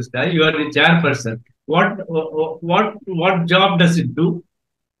directors is that you are the chairperson? What job does it do?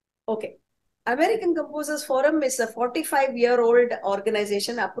 Okay. American Composers Forum is a 45-year-old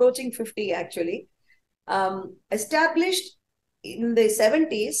organization, approaching 50 actually, established in the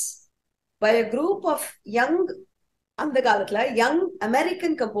 70s by a group of young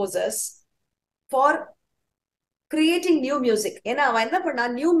American composers for creating new music. ஏன்னா அவன் என்ன பண்ணா,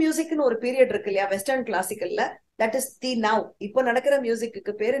 new மியூசிக்னு ஒரு period இருக்கு இல்லையா western கிளாசிக்கல்ல, that is the now. இப்போ நடக்கிற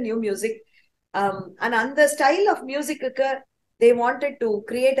மியூசிக்கு பேரு நியூ மியூசிக். அண்ட் அந்த style of music they wanted to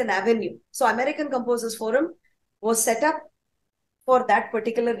create an avenue. So American Composers Forum was set up for that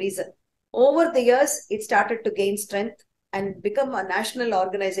particular reason. Over the years, it started to gain strength and become a national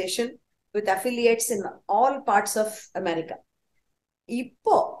organization with affiliates in all parts of America.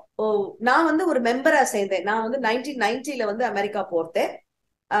 இப்போ நான் வந்து ஒரு மெம்பரா சேர்ந்தேன். நான் வந்து 1990ல வந்து America போறேன்.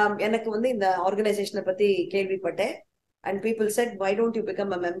 எனக்கு வந்து இந்த ஆர்கனைசேஷனை பத்தி கேள்விப்பட்டேன். And people said, why don't you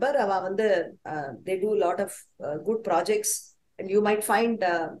become a member? அவ வந்து they do a lot of good projects and you might find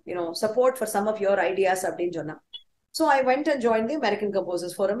support for some of your ideas அப்படின்னு சொன்னா. So I went and joined the American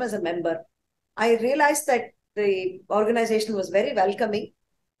Composers Forum as a member. I realized that the organization was very welcoming,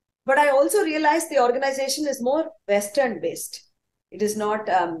 but I also realized the organization is more Western based. It is not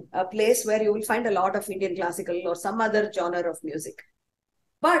a place where you will find a lot of Indian classical or some other genre of music.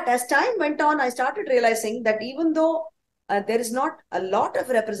 But as time went on, I started realizing that even though there is not a lot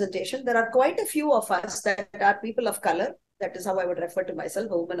of representation, there are quite a few of us that are people of color. That is how I would refer to myself,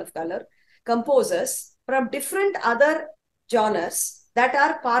 a woman of color, composers from different other genres that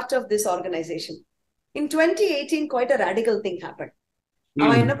are part of this organization. In 2018, quite a radical thing happened.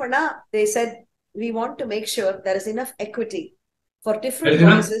 They said, we want to make sure there is enough equity for different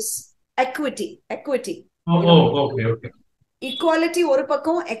voices. Equity. Okay. Equality ஒரு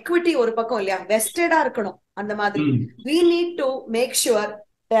பக்கம், equity ஒரு பக்கம் இல்லையா, vested இருக்கணும் அந்த மாதிரி. We need to make sure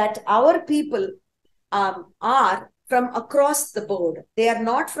that our people are from across the board. They are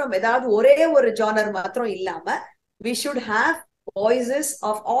not from ஏதாவது ஒரே ஒரு genre மாத்திரம் இல்லாம, we should have voices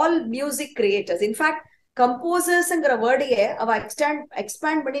of all music creators. In fact, composersங்கிற வேர்டையே அவ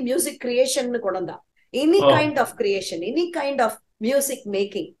expand பண்ணி music creation கொண்டு வந்தா. Any kind of creation, any kind of music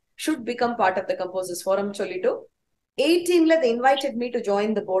making should become part of the Composers Forum சொல்லிட்டு 18 they invited me to join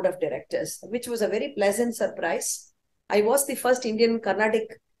the board of directors, which was a very pleasant surprise. I was the first Indian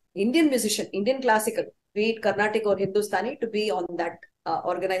musician, Indian classical, be it Carnatic or Hindustani, to be on that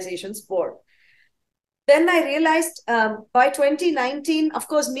organization's board. Then I realized by 2019, of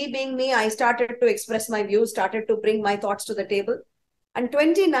course, me being me, I started to express my views, started to bring my thoughts to the table. And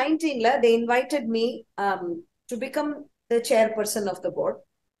 2019, they invited me to become the chairperson of the board.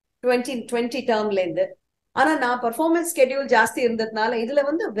 2020 term lende. ஆனா நான் performance schedule ஜாஸ்தி இருந்ததுனால இதுல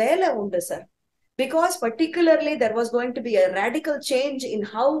வந்து வேலை உண்டு sir. Because particularly there was going to be a radical change in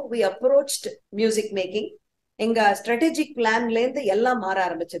how we approached music making. எங்க strategic plan லேந்து எல்லாம் மாற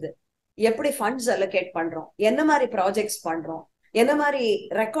ஆரம்பிச்சது. எப்படி funds allocate பண்றோம், என்ன மாதிரி projects பண்றோம், என்ன மாதிரி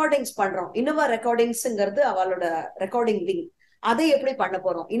recordings பண்றோம். இன்னும் ரெக்கார்டிங்ஸ்ங்கிறது அவளோட ரெக்கார்டிங் விங், அதை எப்படி பண்ண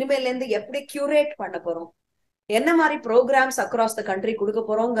போறோம், இனிமேல இருந்து எப்படி curate பண்ண போறோம், என்ன மாதிரி programs across the country கொடுக்க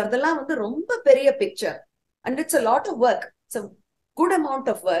போறோம்ங்கிறதெல்லாம் வந்து ரொம்ப பெரிய picture. And it's a lot of work. It's a good amount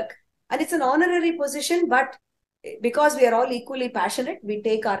of work. And it's an honorary position, but because we are all equally passionate, we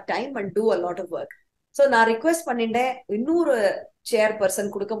take our time and do a lot of work. So, na request panninde innuru chairperson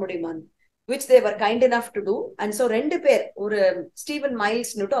kudukka mudiyuma, which they were kind enough to do. And so rendu per or Stephen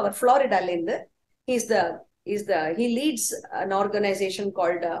Miles nuttu our Florida lende, he leads an organization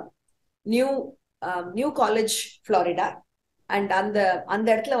called New College Florida. And அந்த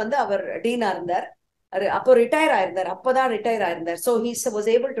இடத்துல வந்து அவர் டீனா இருந்தார். அப்போ retire ஆயிருந்தார், அப்பதான் retire ஆயிருந்தார். So he was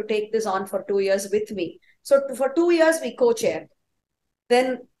able to take this on for 2 years with me. So for 2 years we co-chaired. Then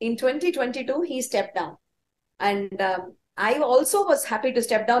in 2022 he stepped down, and I also was happy to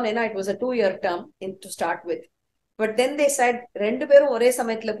step down. It was a 2-year term to start with, but then they said ரெண்டு பேரும் ஒரே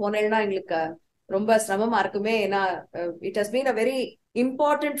சமயத்துல போனேன்னா எங்களுக்கு ரொம்ப சிரமமா இருக்குமே. ஏன்னா it has been a very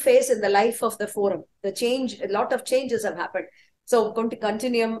important phase in the life of the forum. The change, a lot of changes have happened. So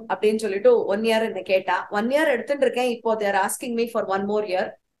continuum அப்படின்னு சொல்லிட்டு 1 year என்ன கேட்டா, 1 year எடுத்துட்டு இருக்கேன். இப்போ they are asking me for 1 more year.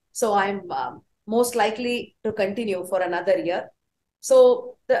 So I'm most likely to continue for another year. So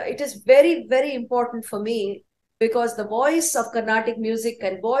it is very, very important for me, because the voice of Carnatic music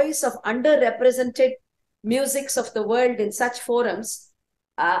and voice of underrepresented musics of the world in such forums,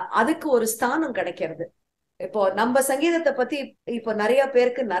 அதுக்கு ஒரு ஸ்தானம் கிடைக்கிறது. இப்போ நம்ம சங்கீதத்தை பத்தி இப்போ நிறைய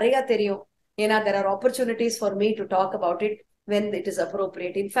பேருக்கு நிறைய தெரியும். ஏன்னா there are opportunities for me to talk about it when it is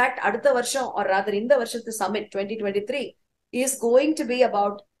appropriate. In fact, அடுத்த வருஷம், or rather இந்த வருஷத்து summit 2023 is going to be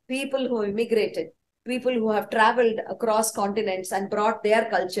about people who immigrated, people who have traveled across continents and brought their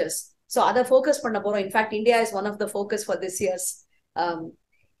cultures. So அதை focus பண்ண போறோம். In fact, India is one of the focus for this year's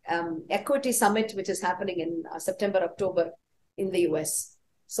equity summit, which is happening in September, October in the US.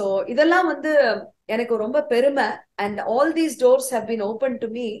 So இதெல்லாம் வந்து எனக்கு ரொம்ப பெருமை, and all these doors have been opened to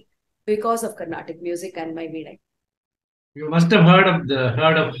me because of Carnatic music and my veena. You must have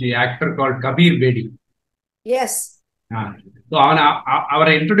heard of the actor called Kabir Bedi. Yes. So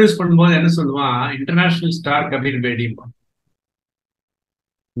அவரை introduce பண்ணும்போது என்ன சொல்லுவான், international star Kabir Bedi,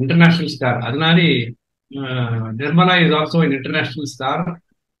 international star. அதனால Nirmala is also an international star,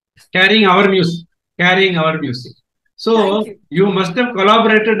 carrying our music. So you must have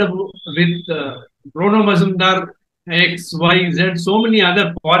collaborated with Bruno Mazumdar, X, Y, Z, so many other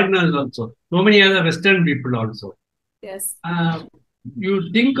foreigners also, so many other Western people also. Yes. You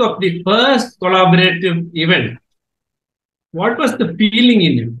think of the first collaborative event. What was the feeling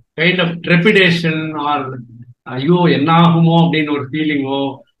in you? Kind of trepidation, or you ennahumo அப்படின ஒரு feeling-o,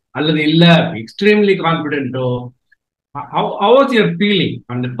 அல்லது இல்ல extremely confident-o? How was your feeling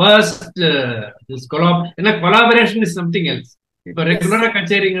on the first this collaboration is something else. இப்போ ரெகுலரா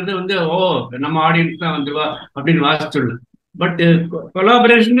கச்சேரிங்கிறது வந்து நம்ம audience தான் வந்து அப்படின்னு வாசிச்சுள்ள, but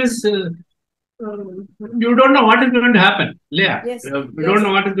collaboration is you don't know what is going to happen. Yeah. Yes. You don't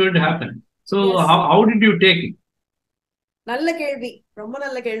know what is going to happen. So yes. How did you take it? நல்ல கேள்வி, ரொம்ப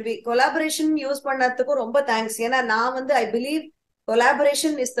நல்ல கேள்வி. கொலாபரேஷன் யூஸ் பண்ணதுக்கு ரொம்ப தேங்க்ஸ். ஏன்னா நான் வந்து I believe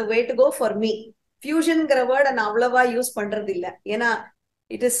collaboration is the way to go for me. ஃபியூஷன்ங்கிற வேர்டை நான் அவ்வளவா யூஸ் பண்றது இல்லை. ஏன்னா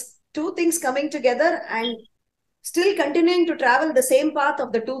it is two things coming together and still continuing to travel the same path of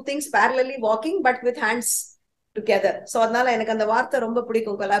the two things parallelly walking, but with hands together. So அதனால எனக்கு அந்த வார்த்தை ரொம்ப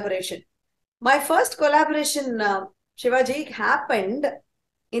பிடிக்கும், collaboration. My first collaboration, Shivaji, happened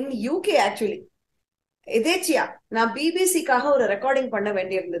in UK actually. எதேச்சியா நான் பிபிசிக்காக ஒரு recording பண்ண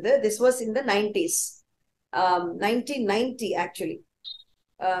வேண்டியிருந்தது. This was in the 90s, 1990 actually.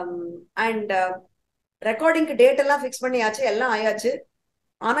 And ரெக்கார்டிங்க்கு date எல்லாம் ஃபிக்ஸ் பண்ணியாச்சு, எல்லாம் ஆயாச்சு.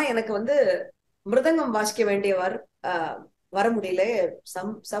 ஆனா எனக்கு வந்து மிருதங்கம் வாசிக்க வேண்டியவர் வர முடியல,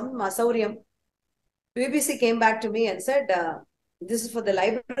 some அசௌரியம். BBC came back to me and set, this is for the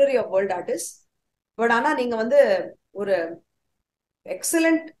library of world artist, but ஆனா நீங்க வந்து ஒரு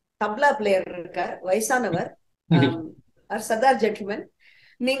எக்ஸலண்ட் தப்லா பிளேயர் இருக்கார், வயசானவர், சர்தார் ஜென்டில்மேன்,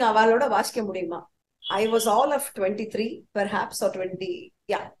 நீங்க அவளோட வாசிக்க முடியுமா? I was all of 23 perhaps or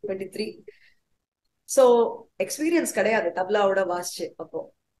 23. So experience கிடையாது தப்லாவோட வாசிச்சு அப்போ.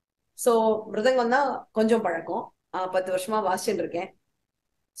 ஸோ மிருதங்கம் தான் கொஞ்சம் பழக்கம், 10 வருஷமா வாசிச்சுட்டு இருக்கேன்.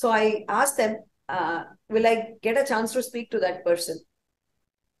 So I ask them, will I get a chance to speak to that person?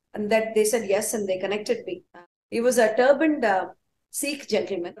 And that they said yes, and they connected me. He was a turbaned Sikh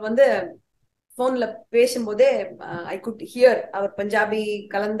gentleman. வந்து போன்ல பேசும்போதே I could hear அவர் பஞ்சாபி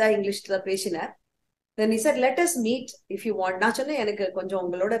கலந்தா இங்கிலீஷ்ல பேசினார். Then he said, let us meet if you want. நான் சொன்னேன், எனக்கு கொஞ்சம்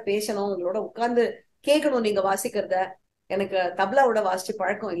உங்களோட பேசணும், உங்களோட உட்கார்ந்து கேட்கணும் நீங்க வாசிக்கிறத, எனக்கு தப்லாவோட வாசிச்சு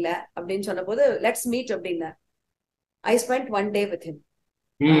பழக்கம் இல்ல அப்படின்னு சொன்ன போது லெட்ஸ் மீட் அப்படின்னா. I spent one day with him,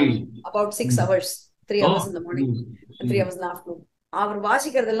 about 6 hours, 3 hours in the morning, 3 hours in the afternoon. அவர்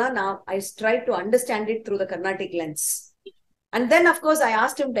வாசிக்கிறதெல்லாம் நான் I tried to understand it through the Carnatic lens. And then of course I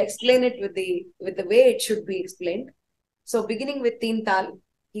asked him to explain it with the way it should be explained. So beginning with Teen Tal,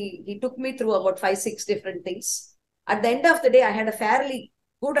 he took me through about 5-6 different things. At the end of the day, I had a fairly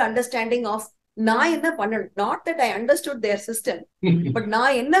good understanding of நான் என்ன பண்ணணும். Not that I understood their system, but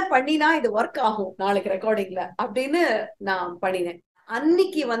நான் என்ன பண்ணினா இது work ஆகும் நாளைக்கு ரெக்கார்டிங்ல அப்படின்னு நான் பண்ணினேன்.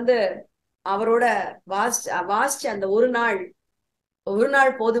 அன்னைக்கு வந்து அவரோட வாசிச்ச அந்த ஒரு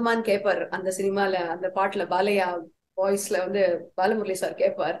நாள் போதுமான்னு கேட்பார் அந்த சினிமால, அந்த பாட்டுல பாலையா வாய்ஸ்ல வந்து பாலமுரளி சார்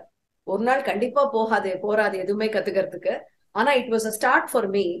கேட்பார், ஒரு நாள் கண்டிப்பா போராது எதுவுமே கத்துக்கிறதுக்கு. ஆனா it was a start for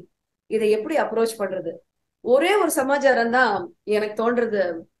me. இதை எப்படி அப்ரோச் பண்றது? ஒரே ஒரு சமாச்சாரம் தான் எனக்கு தோன்றது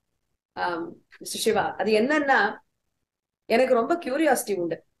சிவா. அது என்னன்னா, எனக்கு ரொம்ப கியூரியாசிட்டி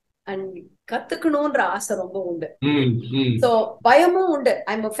உண்டு அண்ட் கத்துக்கணும்ன்ற ஆசை ரொம்ப உண்டு. சோ பயமும் உண்டு.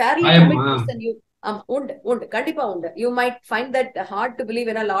 I'm fairly commit person. உண்டு கண்டிப்பா உண்டு. You might find that hard to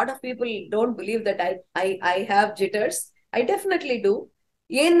believe. ஏன்னா lot of people don't believe that I have ஜிட்டர்ஸ். I definitely do.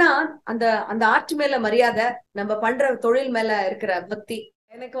 ஏன்னா அந்த ஆர்ட் மேல மரியாதை, நம்ம பண்ற தொழில் மேல இருக்கிற பக்தி.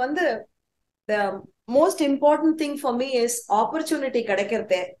 எனக்கு வந்து the most important thing for me is opportunity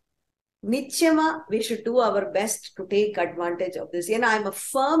கிடைக்கிறதே. நிச்சயமா we should do our best to take advantage of this. ஏன்னா I'm a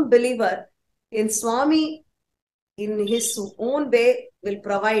firm believer in Swami in his own way will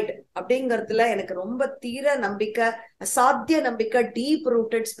provide அப்படிங்கறதுல எனக்கு ரொம்ப தீர நம்பிக்கை, அசாத்திய நம்பிக்கை, டீப்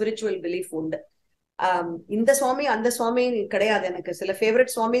ரூட்டட் ஸ்பிரிச்சுவல் பிலீஃப் உண்டு. இந்த சுவாமி அந்த சுவாமி கிடையாது, எனக்கு சில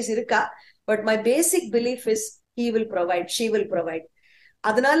ஃபேவரட் சுவாமிஸ் இருக்கா, but my basic belief is he will provide, she will provide.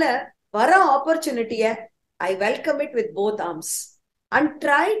 அதனால வர ஆப்பர்ச்சுனிட்டிய I welcome it with both arms and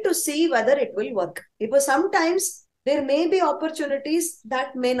try to see whether it will work. Because sometimes there may be opportunities that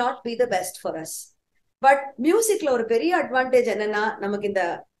may not be the best for us. But musicல ஒரு பெரிய advantage என்னன்னா, நமக்கு இந்த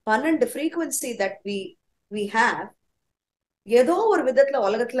 12 frequency that we have ஏதோ ஒரு விதத்துல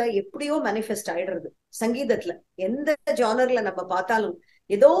உலகத்துல எப்படியோ மேனிஃபெஸ்ட் ஆயிடுறது. சங்கீதத்துல எந்த ஜானர்ல நம்ம பார்த்தாலும்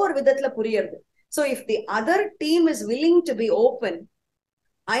ஏதோ ஒரு விதத்துல புரியுறது. So if the other team is willing to be open,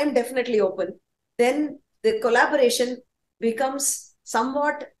 I am definitely open, then the collaboration becomes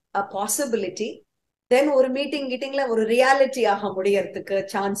somewhat a possibility. Then ஒரு மீட்டிங்ல ஒரு ரியாலிட்டி ஆக முடியறதுக்கு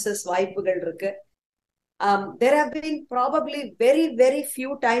சான்சஸ், வாய்ப்புகள் இருக்கு. There have been probably very, very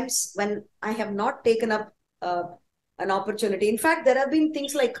few times when I have not taken up an opportunity. In fact, there have been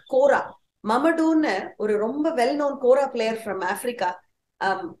things like Kora. Mamadou ஒரு ரொம்ப well known Gora player from Africa,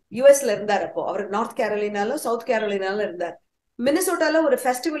 யூஎஸ்ல இருந்தார். அப்போ அவர் north கேரோலினால south கேரோலினால இருந்தார். மினிசோட்டால ஒரு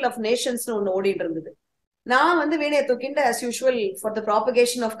festival of நேஷன்ஸ்னு ஒண்ணு ஓடிட்டு இருந்தது. நான் வந்து வீணையை தூக்கிட்டு as usual for the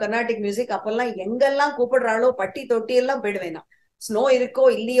propagation of Carnatic music அப்பெல்லாம் எங்கெல்லாம் கூப்பிடுறாளோ பட்டி தொட்டி எல்லாம் போயிடுவேன். ஸ்னோ இருக்கோ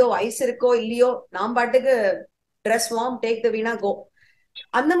இல்லையோ, ஐஸ் இருக்கோ இல்லையோ, நான் பாட்டுக்கு ட்ரெஸ் வார்ம், டேக் த வீணா, கோ.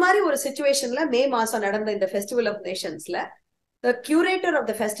 அந்த மாதிரி ஒரு சிச்சுவேஷன்ல மே மாசம் நடந்த இந்த festival of நேஷன்ஸ்ல the curator of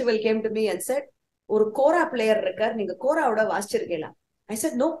the festival came to me and said, ஒரு கோரா பிளேயர் இருக்கார், நீங்க கோராவோட வாசிச்சிருக்கலாம். I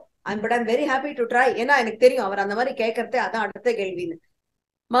said no, but I'm very happy to try. ஏன்னா எனக்கு தெரியும் அவர் அந்த மாதிரி கேட்கறதே அதான் அடுத்த கேள்வின்னு.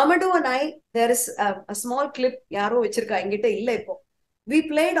 Mamadou and I, there is a small clip யாரோ வச்சிருக்கா, என்கிட்ட இல்ல இப்போ. We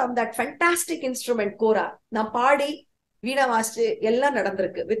played on that fantastic instrument kora. நான் பாடி வீணா வாசிச்சு எல்லாம்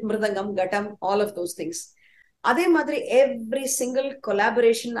நடந்திருக்கு with மிருதங்கம், கட்டம், all of those things. அதே மாதிரி every single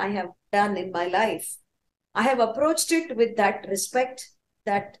collaboration I have done in my life, I have approached it with that respect,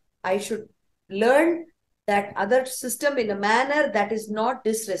 that I should learn that other system in a manner that is not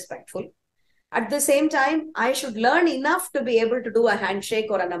disrespectful. At the same time, I should learn enough to be able to do a handshake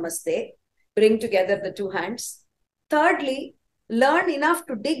or a namaste, bring together the two hands. Thirdly, learn enough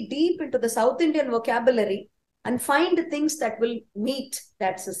to dig deep into the South Indian vocabulary and find things that will meet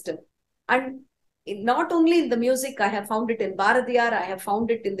that system. And not only in the music, I have found it in Bharatiyar, I have found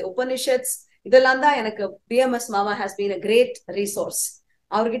it in the Upanishads. இதெல்லாம் தான் எனக்கு BMS Mama has been a great resource.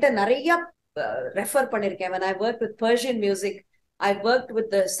 அவர்கிட்ட நிறைய refer பண்ணிருக்கேன். When I worked with Persian music, I worked with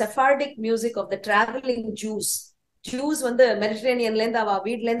the Sephardic music of the traveling Jews. Jews வந்து மெடிட்டரேனியன்ல இருந்து அவ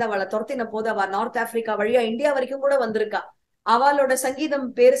வீட்ல இருந்து அவளை துரத்தின போது அவ நார்த் ஆப்பிரிக்கா வழியா இந்தியா வரைக்கும் கூட வந்திருக்கா. அவளோட சங்கீதம்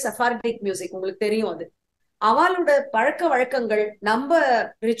பேரு செஃபார்டிக் மியூசிக், உங்களுக்கு தெரியும். அது அவளோட பழக்க வழக்கங்கள், நம்ம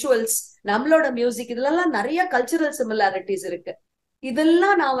ரிச்சுவல்ஸ், நம்மளோட மியூசிக், இதுலலாம் நிறைய கல்ச்சுரல் சிமிலாரிட்டிஸ் இருக்கு.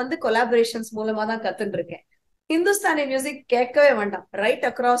 இதெல்லாம் நான் வந்து கொலாபரேஷன்ஸ் மூலமா தான் கத்துட்டு இருக்கேன். Hindustani music கேட்கவே வேண்டாம். Right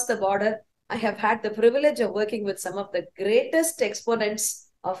across the border, I have had the privilege of working with some of the greatest exponents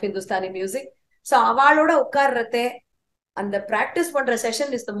of Hindustani music. So அவளோட உட்கார்றதே, அந்த பிராக்டிஸ் பண்ற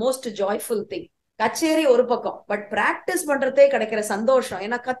session is the most joyful thing. கச்சேரி ஒரு பக்கம், பட் பிராக்டிஸ் பண்றதே கிடைக்கிற சந்தோஷம்.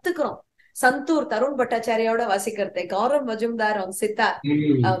 ஏன்னா கத்துக்கிறோம். Santoor Tarun பட்டாச்சாரியோட வாசிக்கிறதே, Gaurav Majumdar on sitar,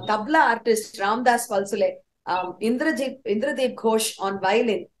 tabla artist Ramdas பல்சுலே, இந்திரதீப் Ghosh on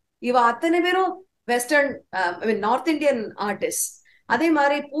violin. இவ அத்தனை பேரும் வெஸ்டர்ன் நார்த் இந்தியன் ஆர்டிஸ்ட். அதே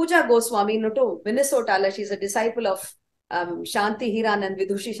மாதிரி Pooja கோஸ்வாமின்னுட்டு மினிசோட்டால, she is a disciple of சாந்தி ஹீரானன்,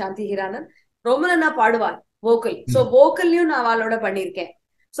 விதுஷி சாந்தி ஹீரானன். ரொம்ப நல்லா பாடுவார் வோக்கல். ஸோ வோக்கல்லையும் நான் அவளோட பண்ணியிருக்கேன்.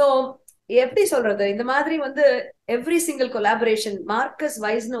 ஸோ எப்படி சொல்றது, இந்த மாதிரி வந்து எவ்ரி சிங்கிள் கொலாபரேஷன். மார்க்கஸ்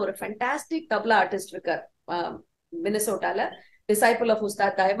வைஸ்னு ஒரு ஃபேண்டாஸ்டிக் தப்லா ஆர்டிஸ்ட் இருக்கார் மினிசோட்டால, டிசைபிள் ஆஃப்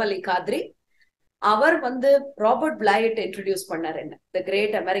உஸ்தாத் தஹிம் அலி காத்ரி. அவர் வந்து ராபர்ட் பிளைட் இன்ட்ரடியூஸ் பண்ணார் என்ன, த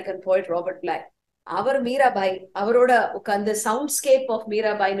கிரேட் அமெரிக்கன் போய்ட் ராபர்ட் பிளை. அவர் மீராபாய், அவரோட உட்காந்து சவுண்ட் ஸ்கேப் ஆஃப்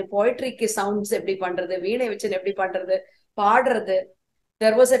மீராபாய்னு, போய்ட்ரிக்கு சவுண்ட்ஸ் எப்படி பண்றது, வீணை வச்சு எப்படி பண்றது, பாடுறது.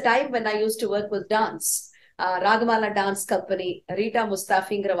 There was a time when I used to work with dance. Ragamala Dance Company, Rita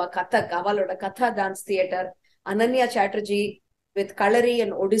Mustafingrava Kathak, avaloda Katha Dance Theatre, Ananya Chatterjee with Kalari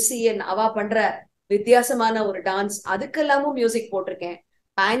and Odyssey and Ava Pandra Vidyasamana or dance, adukalamu music potirken.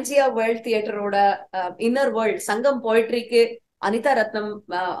 Pangea World Theatre oda Inner World, Sangam Poetry ke Anita Ratnam,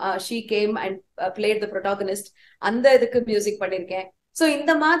 she came and played the protagonist. Andha idukku music pannirken. So in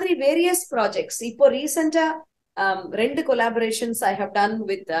the madri various projects. Ipo recent ரெண்டு collaborations I have done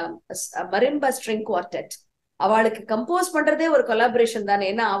with a marimba string quartet. அவளுக்கு compose பண்றதே ஒரு collaboration தானே.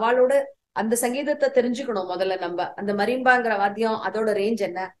 ஏன்னா அவளோட அந்த சங்கீதத்தை தெரிஞ்சுக்கணும் முதல்ல. நம்ம அந்த மரிம்பாங்கிற வாத்தியம், அதோட ரேஞ்ச்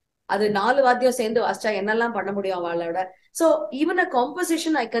என்ன, அது 4 வாத்தியம் சேர்ந்து வாசிச்சா என்னெல்லாம் பண்ண முடியும் அவளோட. So even a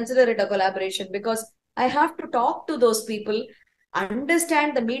composition, I consider it a collaboration because I have to talk to those people, understand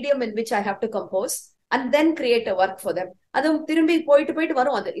the medium in which I have to compose, and then create a work for them. அதுவும் திரும்பி போயிட்டு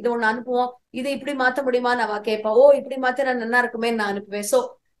வரும். அது இது ஒண்ணு அனுப்புவோம், இது இப்படி மாத்த முடியுமா அவ கேட்பா, ஓ இப்படி மாத்தினா நல்லா இருக்குமே நான் அனுப்புவேன். So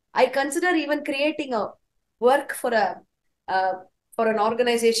I consider even creating a work for an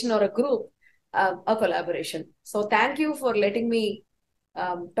organization or a group a collaboration. So thank you for letting me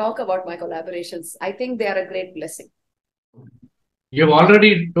talk about my collaborations. I think they are a great blessing. You have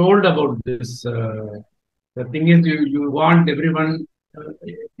already told about this. The thing is, you want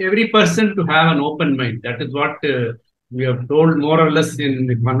every person to have an open mind. That is what we have told more or less in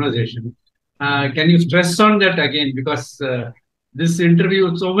the conversation. Can you stress on that again? Because this interview,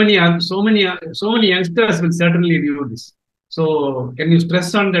 so many youngsters will certainly view this. So can you stress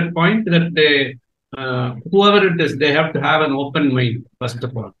on that point that they, whoever it is, they have to have an open mind first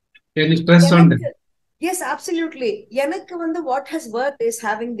of all. Can you stress on that? Yes, absolutely. எனக்கு வந்து what has worked is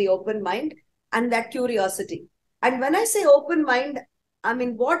having the open mind and that curiosity. And when I say open mind, I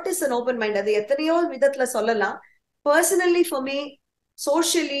mean, what is an open mind? அது எத்தனையோ விதத்துல சொல்லலாம். Personally, for me,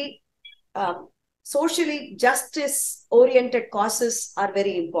 socially justice oriented causes are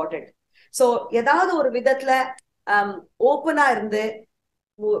very important. So ஏதாவது ஒரு விதத்துல ஓப்பனா இருந்து,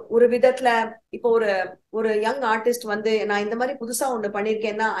 ஒரு விதத்துல இப்போ ஒரு யங் ஆர்டிஸ்ட் வந்து நான் இந்த மாதிரி புதுசா ஒண்ணு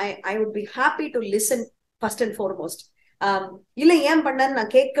பண்ணிருக்கேன்னா I would be happy to listen first and foremost. இல்ல ஏன் பண்ணன்னு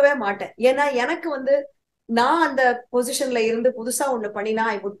நான் கேட்கவே மாட்டேன். ஏன்னா எனக்கு வந்து நான் அந்த பொசிஷன்ல இருந்து புதுசா ஒண்ணு பண்ணினா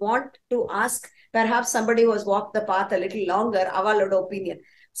I would want to ask perhaps somebody who has walked the path a little longer, அவளோட opinion.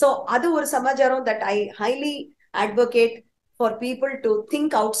 So அது ஒரு சமாச்சாரம் that I highly advocate for people to think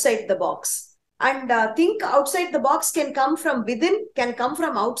outside the box. And think outside the box can come from within, can come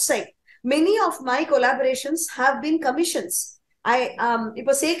from outside. Many of my collaborations have been commissions.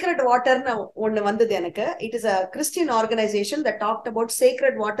 இப்போ sacred வாட்டர்னு ஒண்ணு வந்தது எனக்கு. It is a Christian organisation that talked about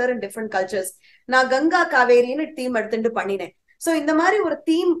sacred water in different cultures. நான் Ganga காவேரின்னு theme எடுத்துட்டு பண்ணினேன். So இந்த மாதிரி ஒரு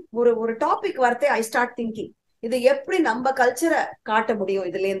தீம், ஒரு டாபிக் வரத்தே ஐ ஸ்டார்ட் திங்கிங், இது எப்படி நம்ம கல்ச்சரை காட்ட முடியும்,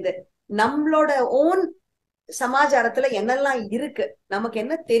 இதுல இருந்து நம்மளோட ஓன் சமாச்சாரத்துல என்னெல்லாம் இருக்கு, நமக்கு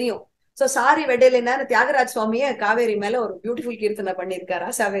என்ன தெரியும். சோ சாரி வெடையில தியாகராஜ் சுவாமிய காவேரி மேல ஒரு பியூட்டிஃபுல் கீர்த்தனை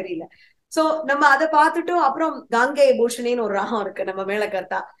பண்ணிருக்காரு சாவேரியில. சோ நம்ம அதை பார்த்துட்டும், அப்புறம் காங்கை பூஷணின்னு ஒரு ராகம் இருக்கு நம்ம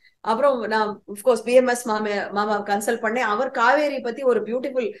மேலக்கர்த்தா. அப்புறம் நான் அப்கோர்ஸ் பிஎம்எஸ் மாமா கன்சல்ட் பண்ணேன். அவர் காவேரி பத்தி ஒரு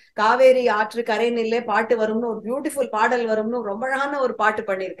பியூட்டிஃபுல் காவேரி ஆற்று கரை நில்லே பாட்டு வரும்னு ஒரு பியூட்டிஃபுல் பாடல் வரும்னு ரொம்ப அழகான ஒரு பாட்டு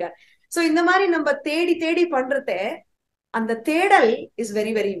பண்ணிருக்காரு. சோ இந்த மாதிரி நம்ம தேடி தேடி பண்றதே, அந்த தேடல் is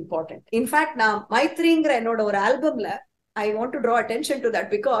very very important. In fact நான் மைத்ரிங்கிற என்னோட ஒரு ஆல்பம்ல I want to draw attention to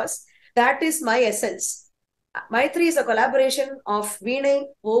that because that is my essence. Maitri is a collaboration of veena,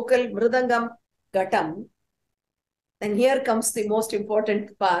 vocal, mridangam, ghatam. And here comes the most important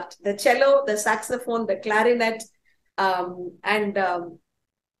part: the cello, the saxophone, the clarinet, and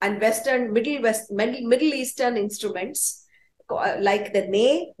Middle Eastern instruments like the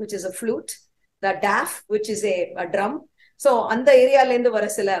ney, which is a flute, the daf, which is a drum. So, on the area lendu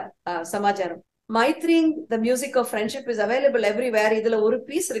varasila samajaram. Maitri, the music of friendship, is available everywhere. Idhula oru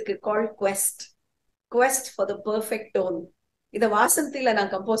piece irukku called Quest for the perfect tone. இத வாசந்தில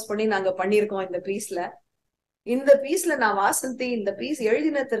நான் compose பண்ணி நாங்க பண்ணிருக்கோம். இந்த பீஸ்ல நான் வாசந்தி இந்த piece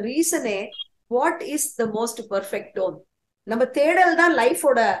எழுதினது ரீசனே, what is the most perfect tone. நம்ம தேடல் தான்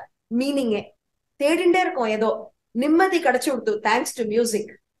லைஃபோட மீனிங்கே. தேடிண்டே இருக்கோம், ஏதோ நிம்மதி கிடைச்சு விடுது தேங்க்ஸ்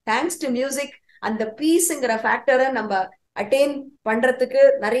டு மியூசிக். அந்த பீஸ்ங்கிற ஃபேக்டரை நம்ம அட்டைன் பண்றதுக்கு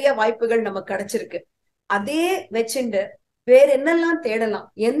நிறைய வாய்ப்புகள் நமக்கு கிடைச்சிருக்கு. அதே வச்சுண்டு வேற என்னெல்லாம் தேடலாம்,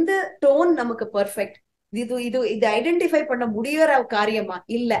 எந்த டோன் நமக்கு பெர்ஃபெக்ட், இது ஐடென்டிஃபை பண்ண முடியற காரியமா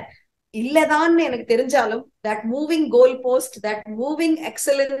இல்லதான்னு எனக்கு தெரிஞ்சாலும், that moving goal post, that moving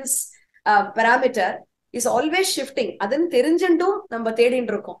excellence parameter is always shifting. அதுன்னு தெரிஞ்சுட்டும் நம்ம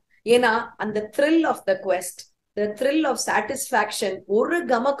தேடிட்டு இருக்கோம். ஏன்னா அந்த thrill of the quest, the thrill of satisfaction, ஒரு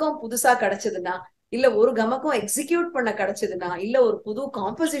கமக்கம் புதுசா கிடைச்சதுன்னா, இல்ல ஒரு கமக்கம் எக்ஸிக்யூட் பண்ண கிடைச்சதுன்னா, இல்ல ஒரு புது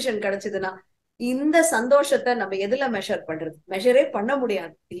காம்போசிஷன் கிடைச்சதுன்னா, இந்த சந்தோஷத்தை நம்ம எதுல மெஷரே பண்ண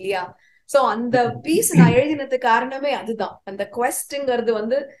முடியாது இல்லையா? சோ அந்த பீஸ் நான் எழுதினதுக்கு காரணமே அதுதான். அந்த குவெஸ்ட்ங்கிறது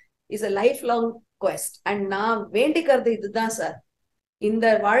is a life long quest. And நான் வேண்டிக்கிறது இதுதான் சார், இந்த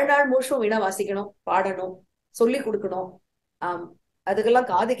வாழ்நாள் முழுசும் வீணை வாசிக்கணும், பாடணும், சொல்லி கொடுக்கணும், அதுக்கெல்லாம்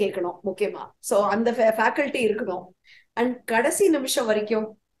காது கேட்கணும் முக்கியமா. சோ அந்த ஃபேக்கல்டி இருக்கணும். அண்ட் கடைசி நிமிஷம் வரைக்கும்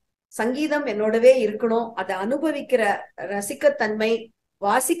சங்கீதம் என்னோடவே இருக்கணும். அதை அனுபவிக்கிற ரசிக்கத்தன்மை,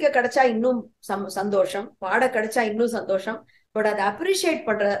 வாசிக்க கிடைச்சா இன்னும் சந்தோஷம், பாட கிடைச்சா இன்னும் சந்தோஷம். பட் அதை அப்ரிஷியேட்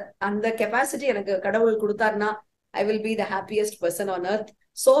பண்ற அந்த கெப்பாசிட்டி எனக்கு கடவுள் கொடுத்தாருன்னா, I will be the happiest person on earth.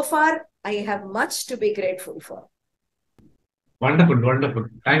 So far, I have much to be grateful for. Wonderful.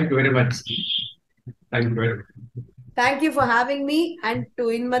 Thank you very much. Thank you for having me, and to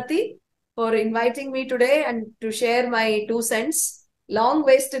Inmathi for inviting me today and to share my 2 cents. Long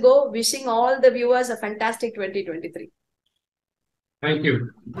ways to go. Wishing all the viewers a fantastic 2023. Thank you.